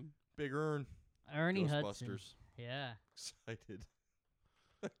 What's that one? Big Earn. Ernie Ghostbusters. Hudson. Yeah. Excited.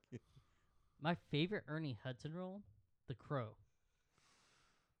 My favorite Ernie Hudson role, The Crow.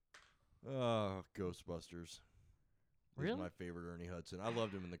 Oh, Ghostbusters. Really? He's my favorite Ernie Hudson. I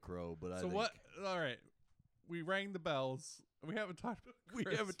loved him in The Crow, but I So think what? All right. We rang the bells. We haven't talked about we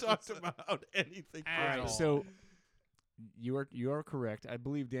haven't Christmas. talked about anything. At all right, all. so you are correct. I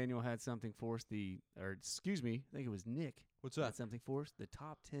believe Daniel had something for us. I think it was Nick. What's Had that? something for us. The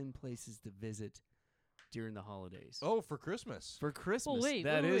top 10 places to visit during the holidays. Oh, for Christmas. For Christmas. wait,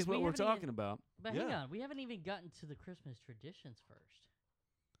 That wait, is we what we're haven't talking even- about. But hang Yeah. on, we haven't even gotten to the Christmas traditions first.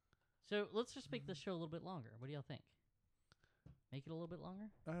 So let's just make this show a little bit longer. What do y'all think? Make it a little bit longer?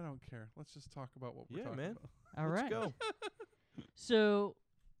 I don't care. Let's just talk about what we're Yeah, talking man. about. All Let's right. go. So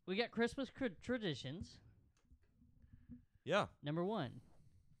we got Christmas traditions. Yeah. Number 1,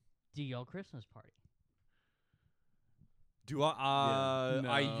 do y'all Christmas party? Do I?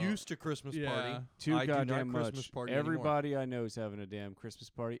 I No. used to Christmas Yeah. party. Too I do not goddamn much. Christmas party anymore. Everybody I know is having a damn Christmas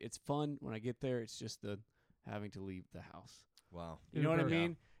party. It's fun when I get there. It's just the having to leave the house. Wow. You know what I Yeah.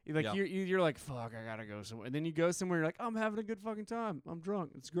 mean? You're like Yeah. you're like, fuck, I gotta go somewhere, and then you go somewhere. You're like, I'm having a good fucking time. I'm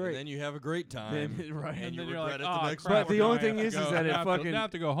drunk. It's great. And then you have a great time. Then- right. And, And you then you're regret like, it the "Oh, next But crap, the now only I thing have to is go. that it I have fucking- to, I have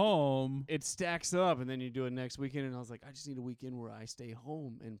to go home. It stacks up, and then you do it next weekend. And I was like, I just need a weekend where I stay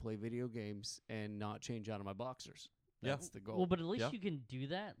home and play video games and not change out of my boxers. Yeah. That's the goal. Well, but at least Yeah. you can do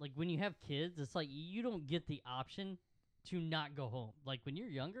that. Like when you have kids, it's like you don't get the option to not go home. Like when you're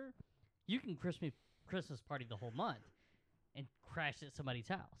younger, you can Christmas party the whole month and crash at somebody's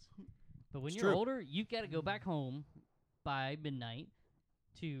house. But when It's you're true. older, you've got to go back home by midnight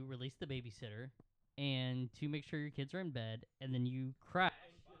to release the babysitter and to make sure your kids are in bed, and then you crash.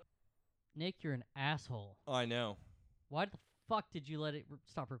 Nick, you're an asshole. I know. Why the fuck did you let it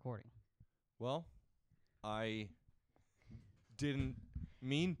stop recording? Well, I didn't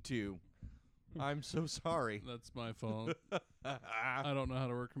mean to. I'm so sorry. That's my fault. I don't know how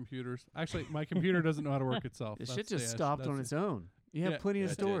to work computers. Actually, my computer doesn't know how to work itself. The That's shit just the- stopped that's on the- its own. You have Yeah. plenty Yeah,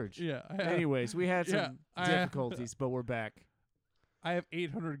 of it did. storage. Yeah. Anyways, we had Yeah, some I- difficulties, but we're back. I have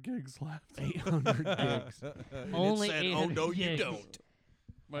 800 gigs left. 800 gigs. And Only it said, 800 "Oh no, you gigs." don't."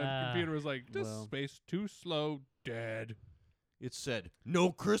 My computer was like, this well. space too slow, dead. It said,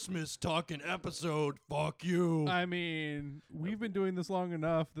 "No Christmas talking episode. Fuck you." I mean, we've been doing this long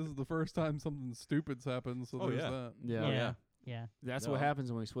enough. This is the first time something stupid's happened, so Oh, there's yeah. that. Yeah. Oh, yeah. Yeah. That's No. what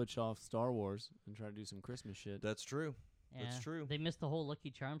happens when we switch off Star Wars and try to do some Christmas shit. That's true. Yeah. That's true. They missed the whole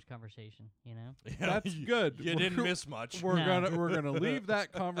Lucky Charms conversation, you know? Yeah, That's you- good. You We're- didn't miss much. We're No. gonna leave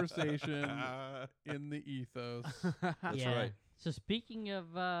that conversation in the ethos. That's yeah. right. So speaking of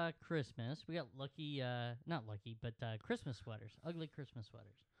Christmas, we got not lucky, but Christmas sweaters, ugly Christmas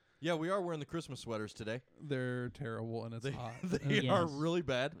sweaters. Yeah, we are wearing the Christmas sweaters today. They're terrible and it's They, hot. they Yes. are really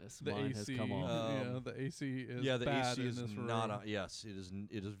bad. This The line AC, has come on. yeah, the AC is Yeah, the bad AC in is this room. not on. Yes, it is.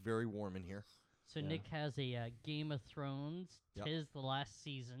 It is very warm in here. So Yeah. Nick has a Game of Thrones, Yep. 'Tis the Last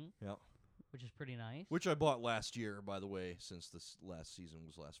Season, Yeah. which is pretty nice. Which I bought last year, by the way, since this last season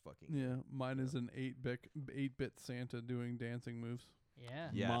was last fucking. Yeah, mine is an 8-bit Santa doing dancing moves. Yeah.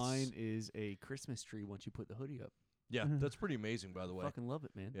 Yes. Mine is a Christmas tree once you put the hoodie up. Yeah, that's pretty amazing, by the way. Fucking love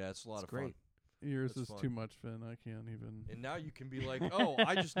it, man. Yeah, it's a lot It's of great. Yours That's is fun. too much, Finn. I can't even. fun. And now you can be like, "Oh,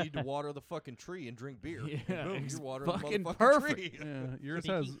 I just need to water the fucking tree and drink beer." Yeah, And boom, it's you're watering the fucking motherfucking perfect. tree. Yeah, yours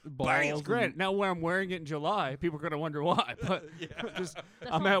Speaking- has balls. Bam! It's great. Now, when I'm wearing it in July, people are going to wonder why. But Yeah. just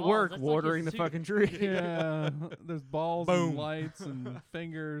That's I'm not at balls, work that's like his watering the suit. fucking tree. Yeah, there's balls Boom. and lights and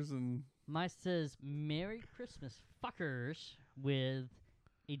fingers and. Mine says Merry Christmas, fuckers, with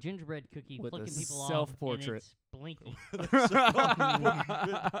a gingerbread cookie With a flicking people off. self-portrait. And it's blinking.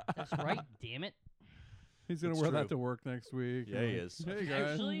 Yeah, That's right, damn it. He's gonna It's wear true. that to work next week. he is. Hey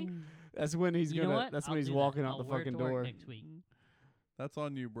guys, Actually, That's when he's you know gonna. what? That's I'll when he's do walking that. out I'll the wear it fucking to work door. next week. that's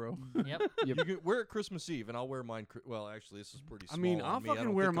on you, bro. Yep. You can wear it Christmas Eve, and I'll wear mine. Well, actually, this is pretty I small. mean, on I'll me. I fucking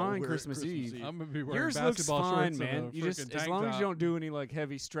don't wear think I'll mine wear it Christmas Eve. I'm gonna be wearing Yours looks basketball fine, shorts man. and a You just frickin' as tank long as top. you don't do any like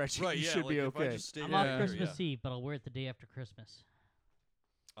heavy stretching, Right, you yeah, should be like, if I okay. just stay I'm down off Yeah. here, Christmas Eve, but I'll wear it the day after Christmas.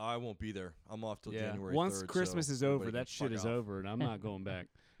 I won't be there. I'm off till Yeah. January Once 3rd, Christmas so is over, everybody that can shit fuck is off. over, and I'm not going back.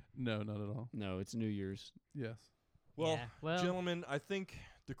 No, not at all. No, it's New Year's. Yes. Well, yeah. Well, gentlemen, I think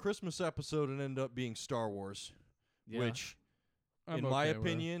the Christmas episode would end up being Star Wars, Yeah. which, I'm in my okay with it.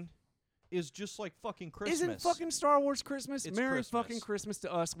 opinion, is just like fucking Christmas. Isn't fucking Star Wars Christmas? It's Merry Christmas. fucking Christmas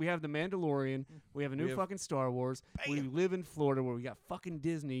to us. We have the Mandalorian. We have a new have- fucking Star Wars. We Bam! live in Florida where we got fucking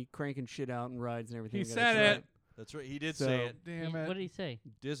Disney cranking shit out and rides and everything. He We gotta said try it. That's right. He did So- say it. Damn it. what did he say?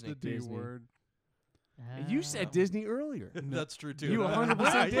 Disney. The D Disney. word. You said Disney earlier, That's true too. You 100%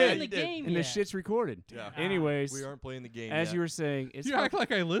 Yeah, did. yeah, in he the did. game and the yet. shit's recorded. Yeah. Anyways, We aren't playing the game as yet. you were saying, it's You act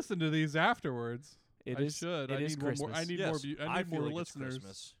like I listened to these afterwards. it I is. should. It I is need one more. I Christmas. need yes, more. I need feel more like it's listeners.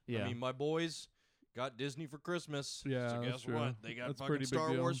 Christmas. Yeah. I mean, my boys got Disney for Christmas. Yeah, so that's guess true. what? They got That's a fucking pretty big Star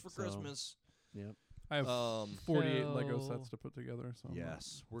deal. Wars for So- Christmas. Yep. I have Um, 48 Lego So- sets to put together. So I'm not-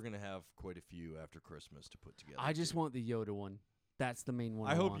 Yes, we're gonna have quite a few after Christmas to put together. I just too. want the Yoda one. That's the main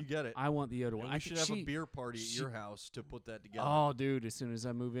one. I hope want. you get it. I want the Yoda And one. we I should think have a she- beer party at she- your house to put that together. Oh, dude! As soon as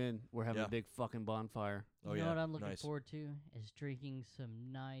I move in, we're having Yeah. a big fucking bonfire. Oh, You yeah, know what I'm looking nice. forward to is drinking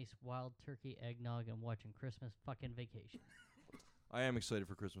some nice wild turkey eggnog and watching Christmas fucking Vacation. I am excited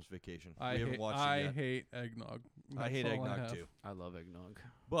for Christmas Vacation. I we haven't hate, watched I it yet. hate eggnog. I That's hate all eggnog have. too. I love eggnog.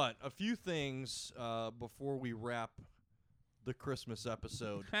 But a few things before we wrap the Christmas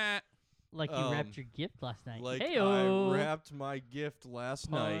episode. Like you wrapped your gift last night. Like Heyo. I wrapped my gift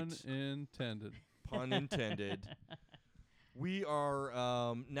last Pun night. intended. Pun intended. We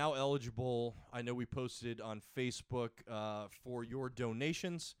are now eligible. I know we posted on Facebook for your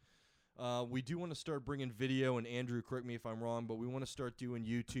donations. We do want to start bringing video, and Andrew, correct me if I'm wrong, but we want to start doing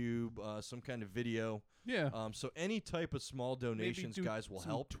YouTube, some kind of video. Yeah. So any type of small donations, Maybe do guys, will some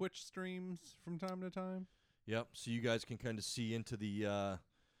help. Twitch streams from time to time. Yep. So you guys can kind of see into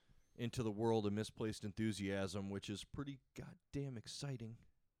the world of misplaced enthusiasm, which is pretty goddamn exciting.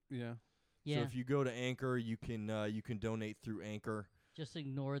 Yeah. Yeah. So if you go to Anchor, you can donate through Anchor. Just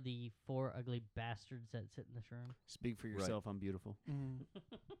ignore the 4 ugly bastards that sit in this room. Speak for Right. yourself. I'm beautiful.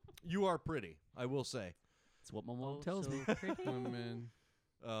 You are pretty, I will say. That's what my mom Oh, tells so me. pretty. Oh, man.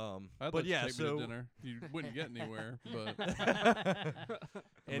 I'd But like yeah, to take me so to dinner. You wouldn't get anywhere, but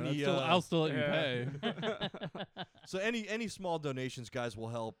any I'll still let you yeah. pay. so any small donations, guys, will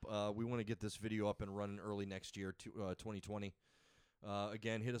help. We want to get this video up and running early next year, 2020.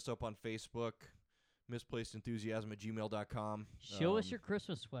 Again, hit us up on Facebook, misplacedenthusiasm@gmail.com. Show us your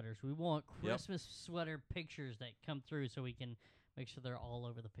Christmas sweaters. We want Yep. Christmas sweater pictures that come through so we can make sure they're all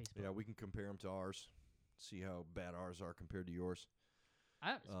over the Facebook. Yeah, we can compare them to ours. See how bad ours are compared to yours.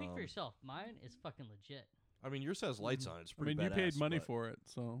 Speak for yourself. Mine is fucking legit. I mean, yours has lights on it. It's I pretty mean, you paid badass, money but for it,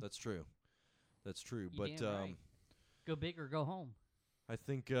 so That's true. That's true. You But damn right. Go big or go home. I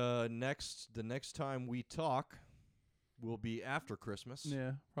think the next time we talk will be after Christmas.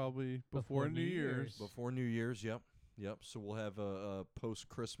 yeah, probably before New Year's. Before New Year's, yep. So we'll have a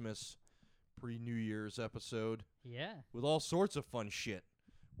post-Christmas, pre-New Year's episode Yeah. with all sorts of fun shit.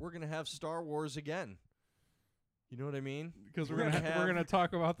 We're going to have Star Wars again. You know what I mean? Because We're we're gonna gonna have- we're gonna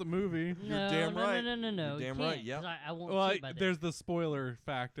talk about the movie. No, damn no, right. No, no, no, You're you damn right, can't, yep. 'cause I won't Well, see it by then. there's the spoiler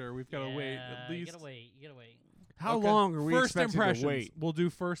factor. We've got to wait at least. You gotta wait. You gotta wait. How Okay. long are we First expected impressions. to wait? We'll do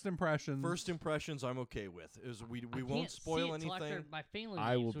first impressions. First impressions, I'm okay with. We I won't can't see spoil it till after anything. my family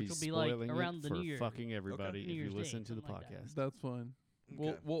I will leaves, be which will be like spoiling around it the for New Year. fucking everybody New if you Year's listen Day, to the something like that. podcast. That's fine.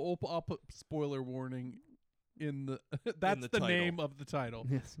 Okay. I'll put spoiler warning in the. That's the the title. name of the title.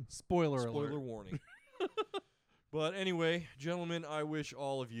 Yes. Spoiler Spoiler alert. warning. But anyway, gentlemen, I wish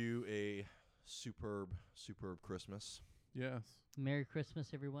all of you a superb Christmas. Yes. Merry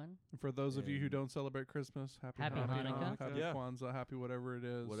Christmas, everyone. And for those of you who And- don't celebrate Christmas, happy Happy Hanukkah. happy Yeah. Kwanzaa, happy whatever it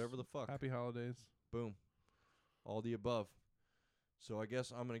is. Whatever the fuck. Happy holidays. Boom. All the above. So I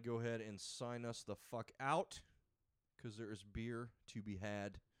guess I'm going to go ahead and sign us the fuck out because there is beer to be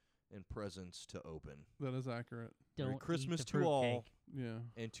had and presents to open. That is accurate. Don't Merry eat Christmas the to all, fruitcake. Yeah.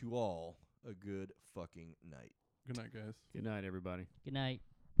 and to all a good fucking night. Good night, guys. Good night, everybody. Good night.